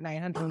when I heard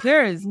 900.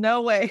 There is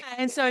no way.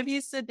 And so if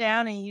you sit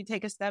down and you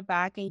take a step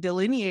back and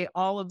delineate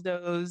all of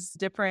those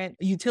different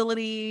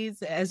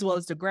utilities, as well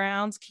as the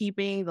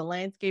groundskeeping, the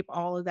landscape,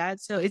 all of that.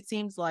 So it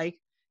seems like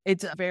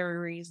it's very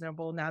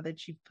reasonable now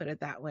that you've put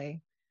it that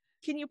way.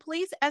 Can you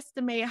please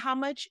estimate how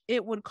much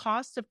it would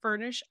cost to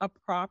furnish a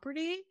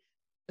property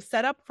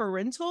set up for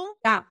rental?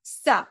 Yeah.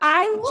 So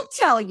I will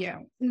tell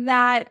you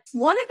that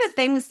one of the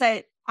things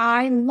that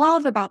I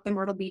love about the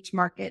Myrtle Beach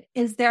market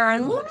is there are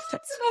lots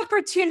of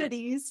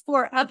opportunities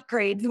for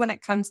upgrades when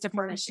it comes to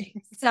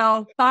furnishings.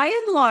 So by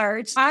and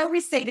large, I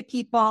always say to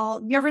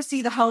people, you ever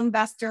see the home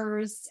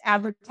investors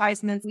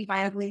advertisements, we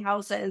buy ugly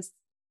houses?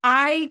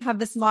 I have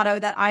this motto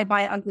that I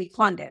buy ugly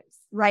condos.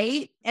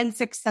 right? And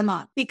fix them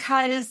up.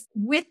 Because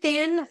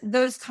within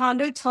those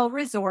condotel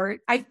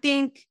resort, I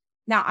think,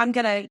 now I'm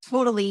going to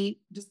totally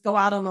just go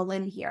out on a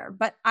limb here,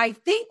 but I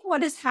think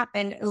what has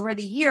happened over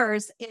the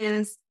years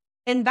is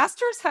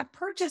investors have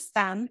purchased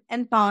them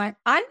and thought,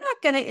 I'm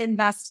not going to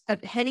invest a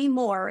penny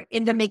more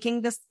into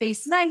making this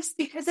space nice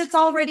because it's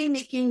already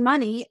making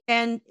money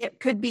and it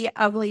could be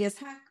ugly as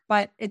heck,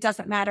 but it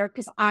doesn't matter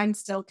because I'm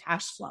still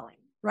cash flowing,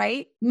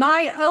 right?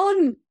 My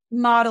own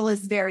model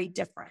is very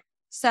different.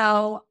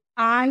 So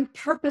I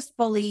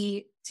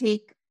purposefully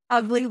take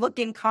ugly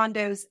looking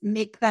condos,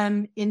 make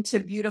them into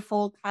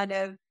beautiful kind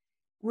of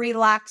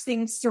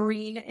relaxing,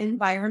 serene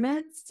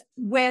environments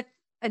with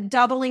a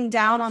doubling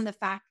down on the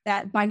fact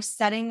that by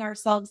setting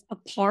ourselves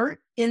apart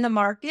in the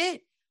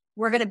market,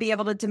 we're going to be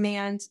able to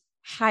demand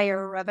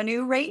higher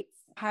revenue rates,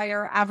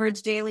 higher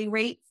average daily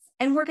rates,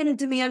 and we're going to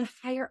demand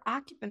higher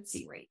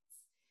occupancy rates.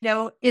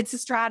 It's a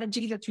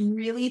strategy that's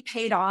really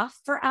paid off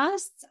for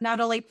us, not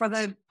only for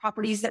the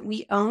properties that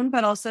we own,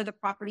 but also the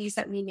properties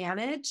that we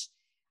manage.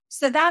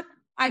 So that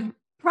I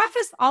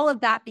preface all of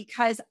that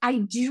because I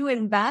do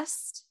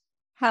invest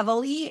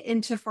heavily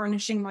into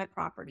furnishing my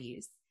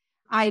properties.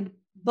 I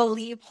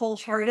believe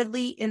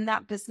wholeheartedly in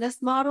that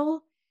business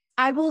model.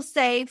 I will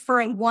say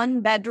for a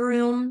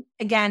 1-bedroom,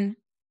 again,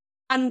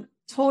 I'm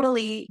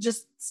totally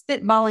just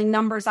spitballing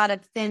numbers out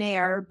of thin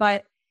air,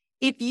 but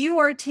if you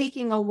are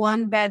taking a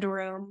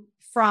 1-bedroom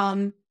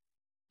from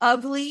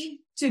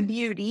ugly to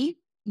beauty,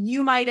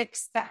 you might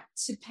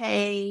expect to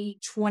pay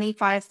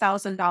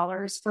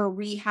 $25,000 for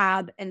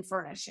rehab and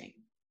furnishing.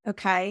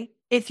 Okay.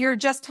 If you're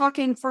just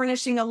talking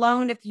furnishing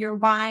alone, if you're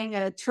buying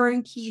a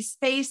turnkey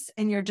space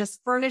and you're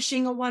just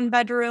furnishing a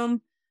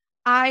 1-bedroom,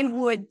 I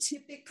would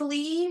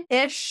typically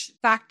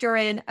factor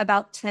in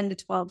about $10,000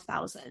 to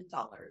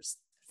 $12,000.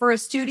 For a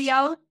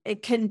studio,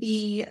 it can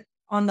be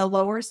on the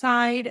lower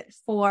side.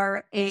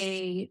 For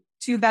a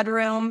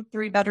 2-bedroom,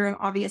 3-bedroom,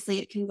 obviously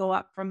it can go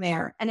up from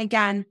there. And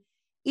again,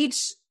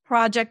 each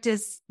project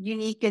is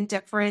unique and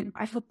different.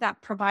 I hope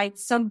that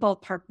provides some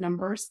ballpark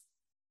numbers.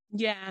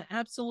 Yeah,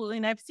 absolutely.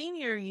 And I've seen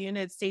your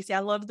unit, Stacey. I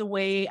love the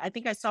way, I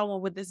think I saw one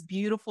with this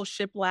beautiful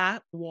shiplap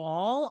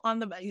wall on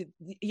the,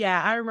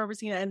 yeah, I remember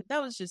seeing that. And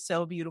that was just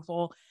so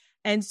beautiful.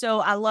 And so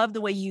I love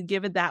the way you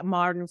give it that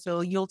modern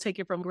feel. You'll take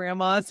it from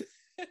grandma's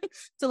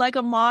to like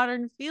a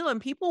modern feel. And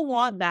people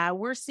want that.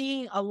 We're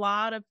seeing a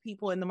lot of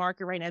people in the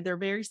market right now. They're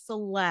very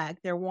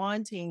select. They're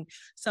wanting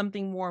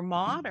something more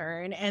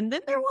modern and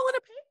then they're willing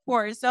to pay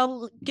for it.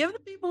 So give the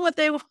people what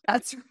they want.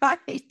 That's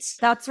right.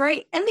 That's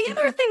right. And the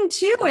other thing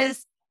too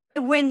is,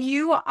 when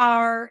you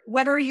are,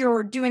 whether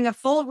you're doing a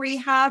full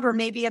rehab or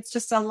maybe it's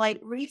just a light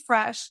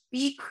refresh,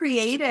 be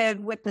creative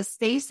with the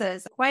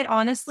spaces. Quite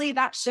honestly,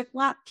 that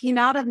shiplap came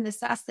out of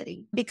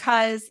necessity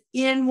because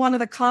in one of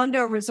the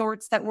condo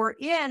resorts that we're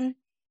in,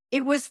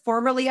 it was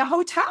formerly a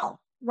hotel,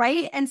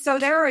 right? And so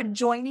there are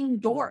adjoining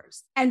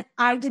doors and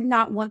I did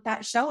not want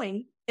that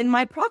showing in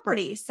my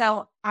property.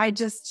 So I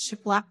just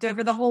shiplapped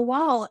over the whole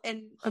wall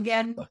and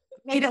again,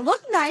 made it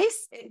look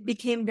nice. It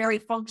became very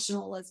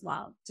functional as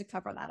well to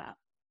cover that up.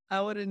 I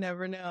would have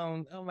never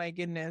known. Oh my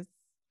goodness.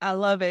 I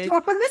love it.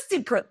 Dropping the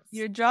secrets.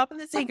 You're dropping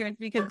the secrets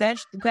because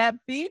that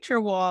feature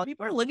wall,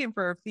 people are looking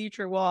for a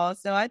feature wall.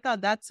 So I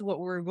thought that's what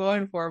we're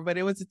going for, but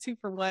it was a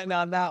 2-for-1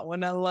 on that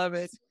one. I love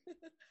it.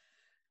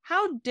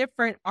 How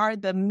different are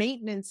the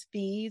maintenance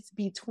fees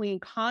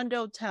between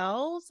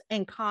condotels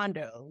and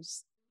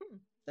condos?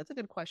 That's a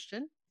good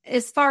question.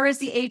 As far as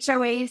the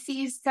HOA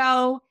fees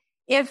go,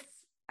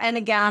 and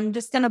again, I'm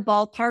just going to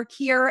ballpark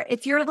here.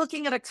 If you're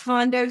looking at a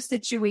condo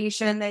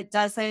situation that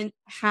doesn't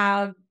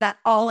have that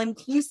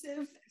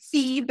all-inclusive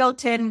fee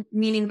built in,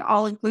 meaning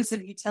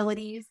all-inclusive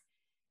utilities,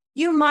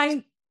 you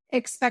might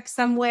expect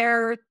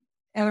somewhere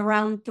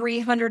around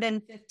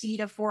 $350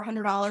 to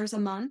 $400 a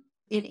month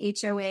in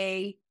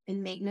HOA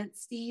and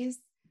maintenance fees.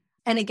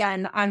 And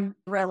again, I'm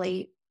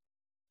really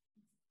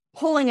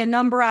pulling a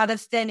number out of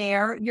thin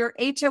air. Your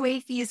HOA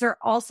fees are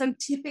also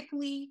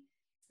typically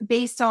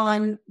based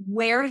on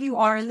where you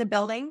are in the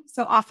building.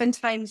 So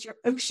oftentimes your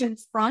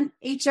oceanfront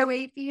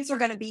HOA fees are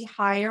going to be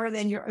higher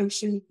than your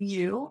ocean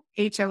view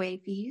HOA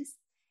fees.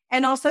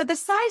 And also the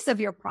size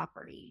of your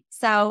property.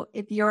 So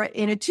if you're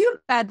in a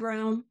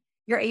 2-bedroom,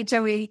 your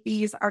HOA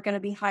fees are going to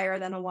be higher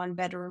than a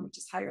 1-bedroom, which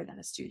is higher than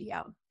a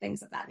studio,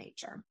 things of that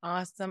nature.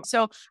 Awesome.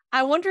 So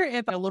I wonder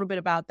if a little bit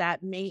about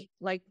that,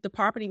 like the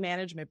property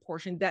management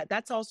portion,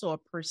 that's also a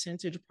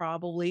percentage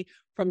probably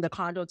from the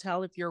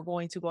condotel if you're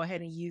going to go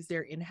ahead and use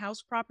their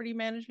in-house property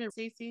management,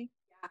 Stacey?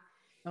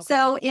 Okay.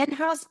 So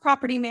in-house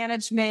property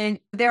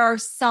management, there are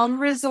some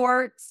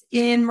resorts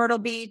in Myrtle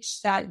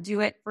Beach that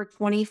do it for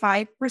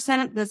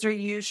 25%. Those are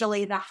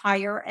usually the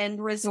higher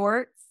end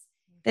resorts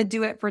that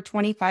do it for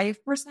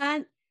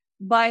 25%.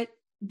 But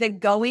the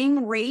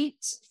going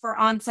rate for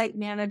on-site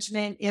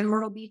management in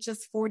Myrtle Beach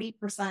is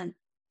 40%.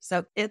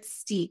 So it's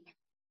steep.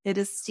 It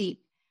is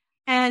steep.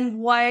 And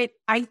what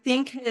I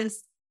think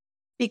has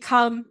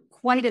become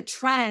quite a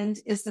trend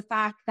is the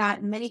fact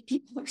that many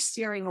people are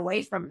steering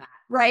away from that,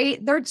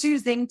 right? They're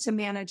choosing to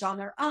manage on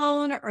their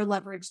own or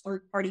leverage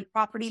third-party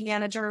property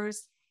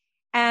managers.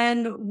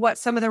 And what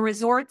some of the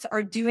resorts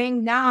are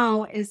doing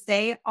now is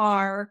they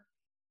are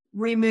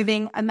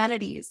removing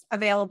amenities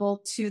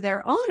available to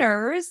their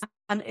owners,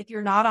 and if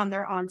you're not on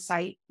their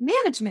on-site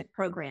management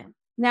program.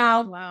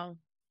 Now, Wow.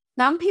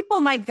 some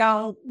people might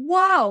go,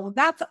 "Whoa,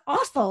 that's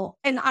awful."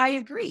 And I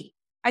agree.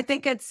 I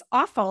think it's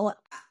awful.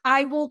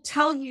 I will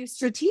tell you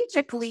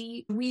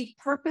strategically, we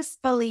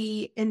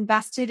purposefully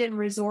invested in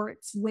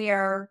resorts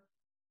where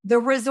the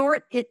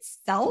resort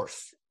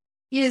itself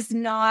is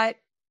not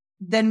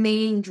the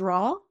main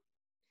draw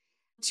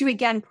to,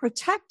 again,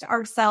 protect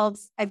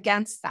ourselves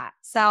against that.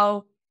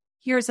 So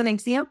here's an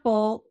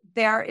example.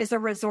 There is a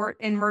resort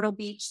in Myrtle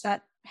Beach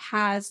that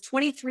has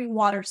 23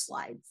 water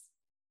slides.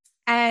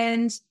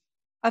 And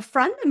a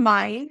friend of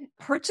mine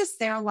purchased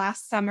there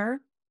last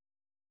summer.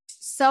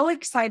 So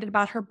excited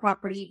about her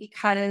property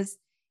because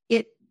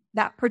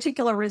that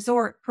particular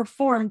resort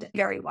performed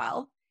very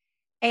well.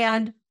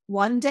 And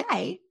one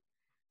day,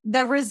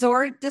 the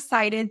resort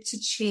decided to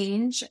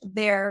change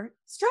their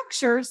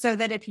structure so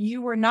that if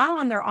you were not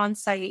on their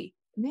on-site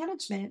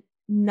management,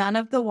 none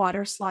of the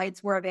water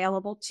slides were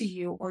available to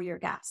you or your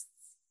guests.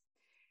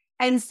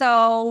 And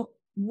so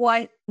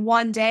what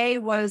one day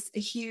was a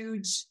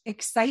huge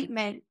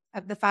excitement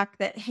of the fact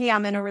that, hey,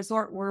 I'm in a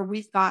resort where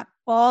we've got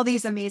all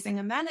these amazing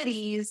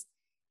amenities,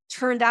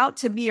 turned out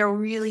to be a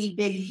really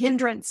big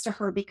hindrance to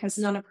her because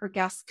none of her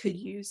guests could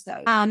use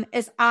those.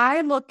 As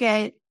I look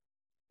at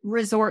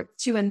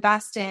resorts to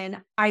invest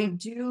in, I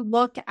do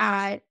look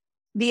at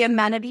the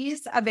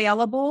amenities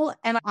available.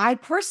 And I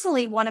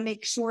personally want to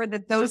make sure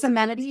that those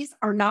amenities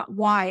are not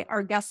why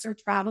our guests are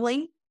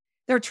traveling.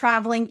 They're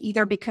traveling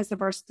either because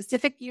of our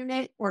specific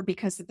unit or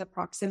because of the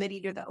proximity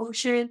to the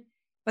ocean,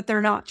 but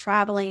they're not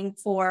traveling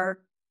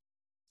for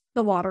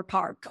the water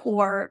park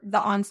or the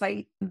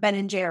on-site Ben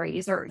and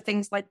Jerry's or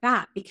things like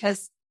that,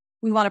 because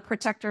we want to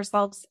protect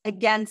ourselves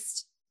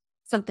against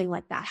something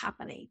like that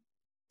happening.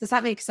 Does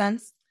that make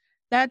sense?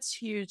 That's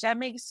huge. That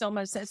makes so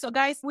much sense. So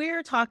guys,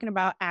 we're talking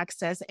about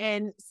access,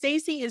 and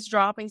Stacey is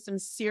dropping some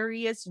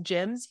serious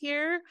gems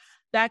here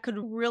that could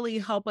really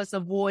help us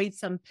avoid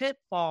some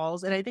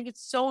pitfalls. And I think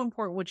it's so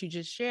important what you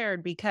just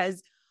shared,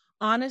 because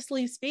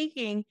honestly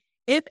speaking,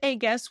 if a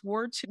guest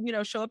were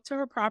to, show up to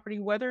her property,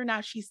 whether or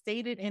not she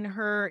stated in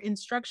her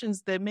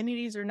instructions, the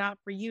amenities are not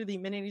for you, the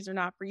amenities are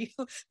not for you,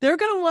 they're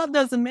going to love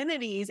those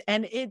amenities,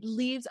 and it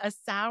leaves a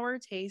sour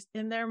taste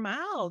in their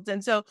mouths.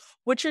 And so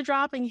what you're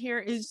dropping here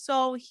is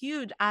so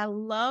huge. I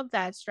love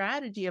that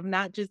strategy of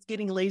not just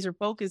getting laser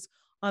focused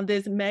on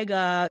this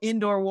mega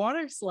indoor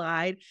water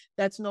slide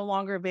that's no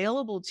longer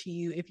available to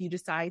you if you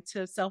decide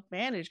to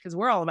self-manage, because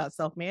we're all about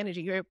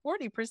self-managing. You're at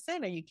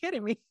 40%. Are you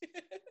kidding me?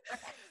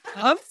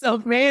 I'm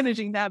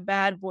self-managing that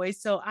bad boy.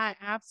 So I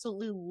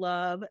absolutely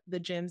love the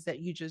gems that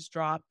you just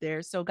dropped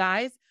there. So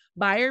guys,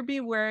 buyer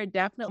beware,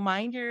 definitely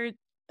mind your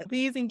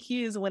P's and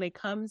Q's when it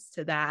comes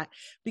to that,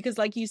 because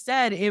like you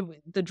said,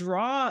 the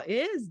draw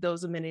is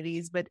those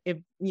amenities. But if,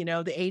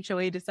 the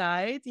HOA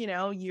decides,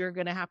 you're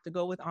going to have to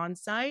go with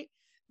on-site,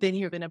 then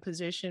you're in a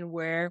position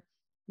where,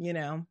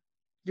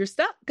 you're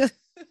stuck.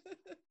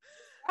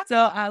 So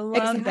I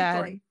love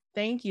that.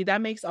 Thank you.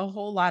 That makes a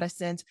whole lot of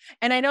sense.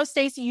 And I know,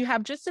 Stacey, you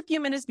have just a few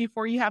minutes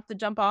before you have to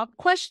jump off.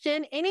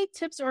 Question, any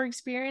tips or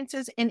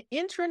experiences in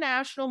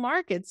international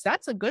markets?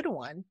 That's a good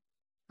one.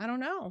 I don't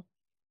know.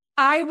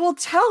 I will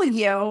tell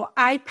you,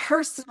 I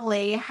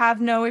personally have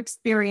no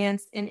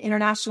experience in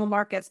international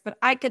markets, but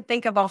I could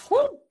think of a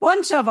whole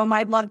bunch of them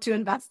I'd love to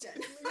invest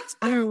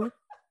in.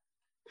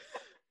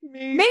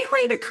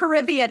 Mainly the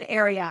Caribbean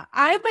area.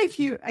 I have my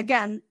few,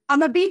 again,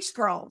 I'm a beach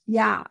girl.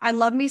 Yeah, I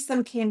love me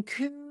some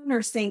Cancun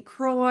or St.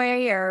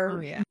 Croix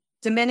or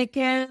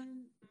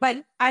Dominican,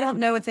 but I don't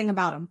know a thing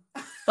about them.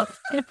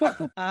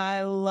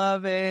 I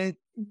love it.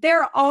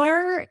 There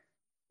are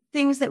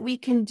things that we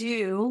can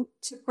do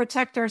to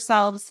protect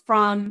ourselves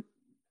from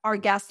our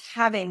guests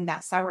having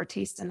that sour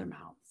taste in their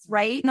mouths,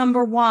 right?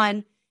 Number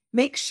one,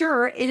 make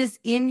sure it is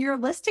in your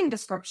listing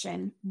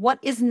description what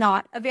is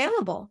not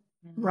available,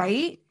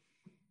 right?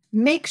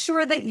 Make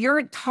sure that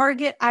your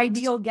target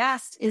ideal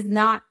guest is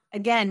not,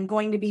 again,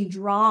 going to be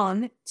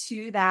drawn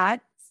to that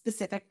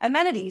specific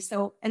amenity.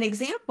 So an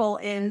example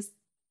is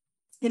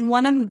in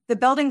one of the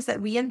buildings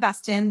that we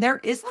invest in, there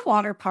is a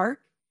water park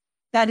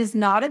that is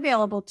not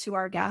available to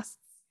our guests.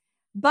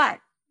 But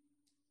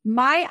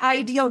my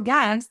ideal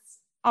guests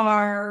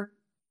are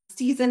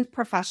seasoned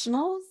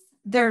professionals.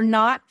 They're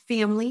not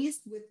families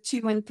with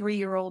 2 and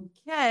 3-year-old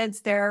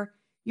kids. They're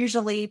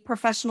usually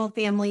professional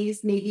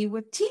families, maybe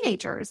with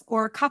teenagers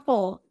or a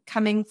couple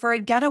coming for a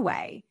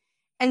getaway.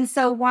 And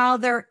so while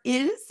there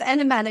is an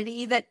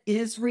amenity that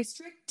is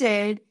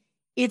restricted,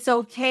 it's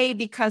okay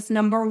because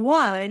number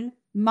one,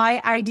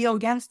 my ideal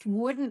guest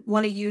wouldn't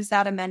want to use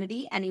that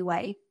amenity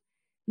anyway.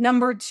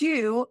 Number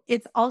two,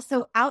 it's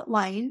also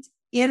outlined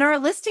in our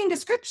listing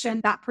description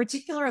that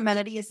particular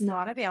amenity is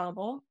not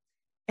available.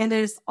 And it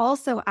is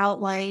also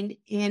outlined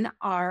in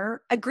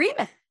our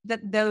agreement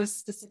that those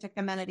specific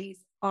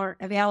amenities are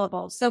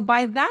available. So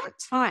by that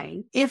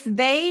time, if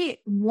they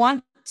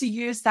want to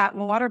use that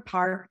water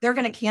park, they're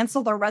going to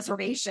cancel their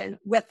reservation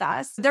with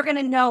us. They're going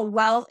to know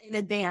well in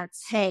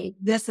advance, hey,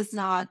 this is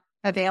not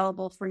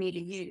available for me to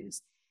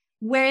use.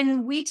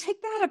 When we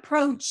take that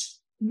approach,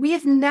 we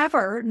have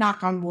never,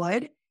 knock on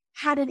wood,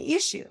 had an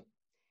issue.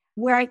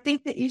 Where I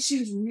think the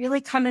issues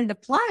really come into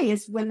play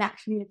is when that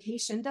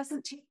communication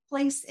doesn't take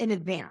place in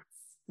advance,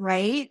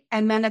 right?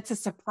 And then it's a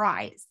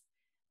surprise.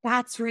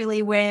 That's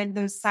really when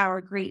those sour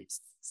grapes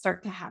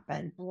start to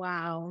happen.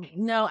 Wow.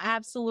 No,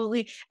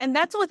 absolutely. And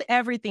that's with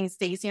everything,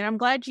 Stacey. And I'm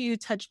glad you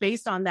touched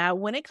base on that.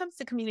 When it comes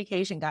to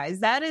communication,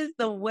 guys, that is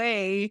the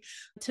way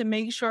to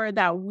make sure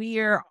that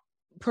we're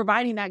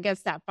providing that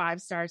guest that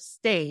 5-star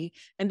stay.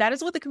 And that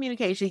is with the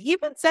communication,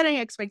 even setting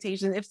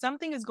expectations. If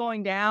something is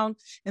going down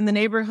in the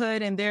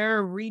neighborhood and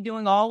they're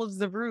redoing all of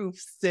the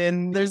roofs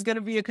and there's going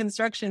to be a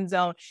construction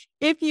zone,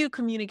 if you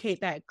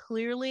communicate that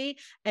clearly,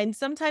 and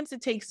sometimes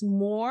it takes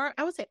more,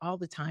 I would say all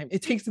the time,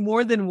 it takes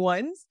more than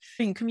once.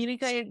 You can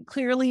communicate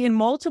clearly in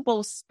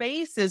multiple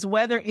spaces,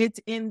 whether it's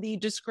in the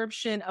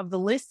description of the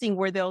listing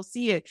where they'll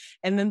see it,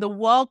 and then the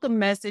welcome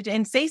message.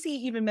 And Stacey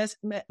even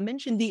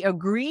mentioned the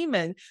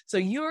agreement. So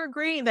you're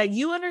agreeing that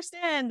you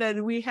understand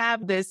that we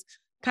have this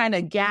kind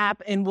of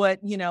gap in what,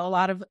 a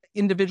lot of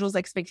individuals'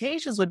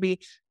 expectations would be.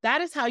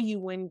 That is how you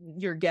win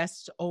your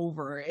guests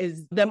over,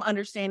 is them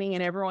understanding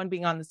and everyone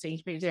being on the same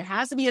page. There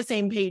has to be a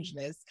same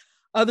pageness.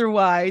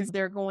 Otherwise,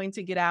 they're going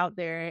to get out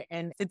there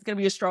and it's going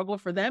to be a struggle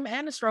for them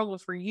and a struggle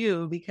for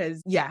you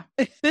because,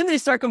 then they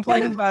start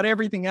complaining about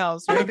everything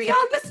else. Right? Be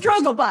on the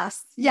struggle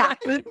bus. Yeah.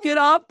 Get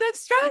off the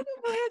struggle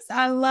bus.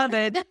 I love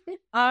it.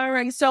 All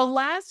right. So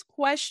last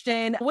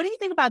question. What do you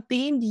think about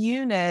themed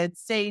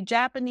units, say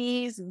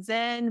Japanese,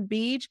 Zen,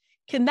 beach?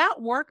 Can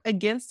that work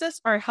against us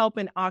or help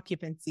in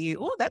occupancy?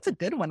 Oh, that's a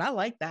good one. I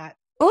like that.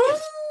 Oh,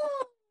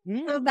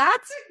 so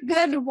that's a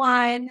good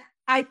one.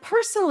 I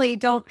personally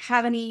don't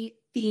have any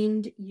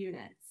themed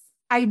units.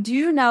 I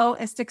do know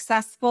a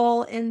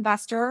successful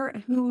investor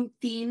who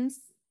themes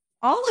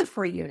all of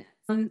her units.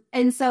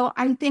 And so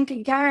I think,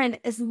 again,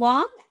 as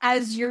long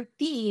as your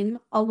theme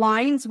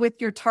aligns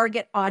with your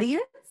target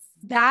audience,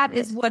 that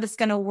is what is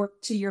going to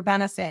work to your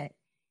benefit.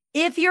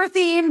 If your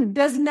theme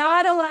does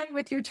not align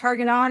with your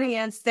target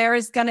audience, there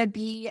is going to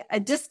be a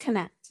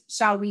disconnect,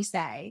 shall we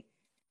say.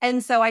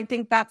 And so I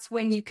think that's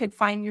when you could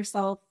find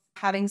yourself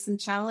having some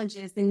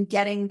challenges in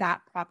getting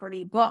that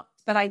property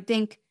booked. But I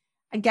think,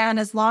 again,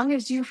 as long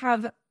as you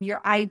have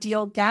your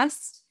ideal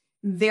guest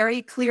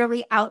very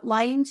clearly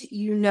outlined,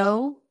 you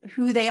know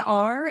who they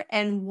are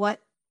and what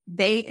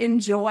they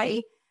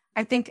enjoy,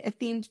 I think a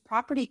themed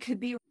property could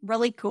be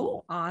really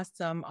cool.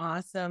 Awesome.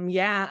 Awesome.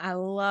 Yeah, I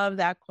love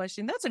that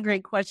question. That's a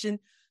great question.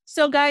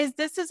 So guys,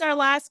 this is our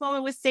last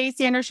moment with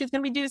Stacey. I know she's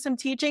going to be doing some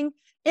teaching.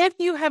 If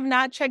you have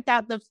not checked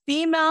out the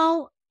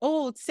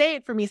say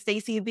it for me,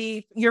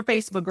 Stacey, your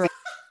Facebook group.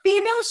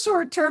 Female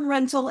Short-Term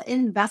Rental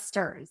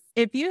Investors.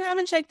 If you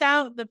haven't checked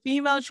out the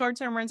Female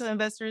Short-Term Rental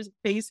Investors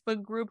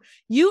Facebook group,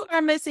 you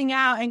are missing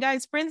out. And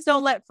guys, friends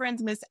don't let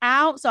friends miss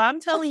out. So I'm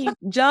telling you,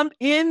 jump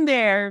in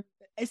there.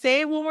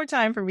 Say it one more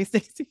time for me,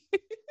 Stacey.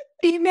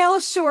 Female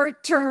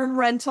Short-Term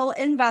Rental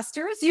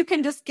Investors. You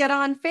can just get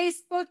on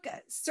Facebook,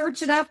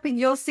 search it up, and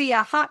you'll see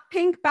a hot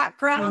pink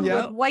background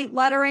with white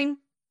lettering.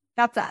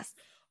 That's us.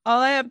 All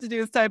I have to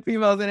do is type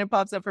females and it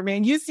pops up for me.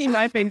 And you see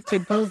my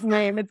Facebook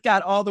name. It's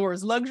got all the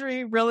words: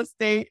 luxury, real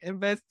estate,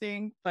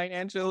 investing,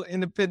 financial,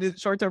 independent,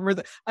 short-term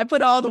rental. I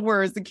put all the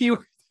words, the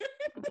keywords.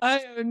 I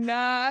am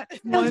not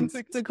one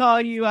to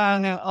call you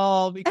out at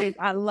all because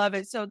I love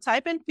it. So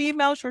type in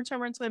Female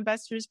Short-Term Rental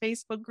Investors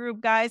Facebook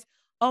group, guys.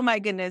 Oh my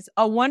goodness.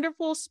 A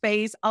wonderful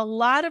space, a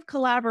lot of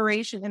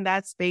collaboration in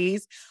that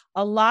space,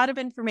 a lot of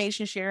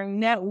information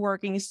sharing,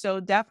 networking. So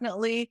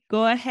definitely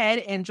go ahead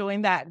and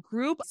join that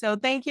group. So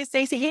thank you,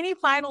 Stacey. Any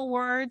final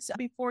words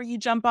before you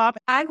jump off?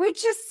 I would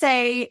just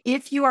say,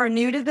 if you are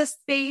new to this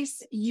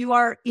space, you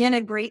are in a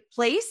great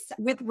place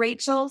with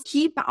Rachel.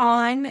 Keep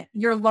on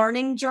your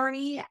learning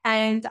journey.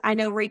 And I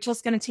know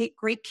Rachel's going to take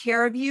great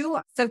care of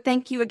you. So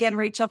thank you again,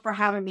 Rachel, for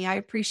having me. I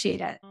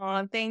appreciate it.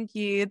 Oh, thank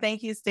you.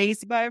 Thank you,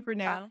 Stacey. Bye for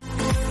now.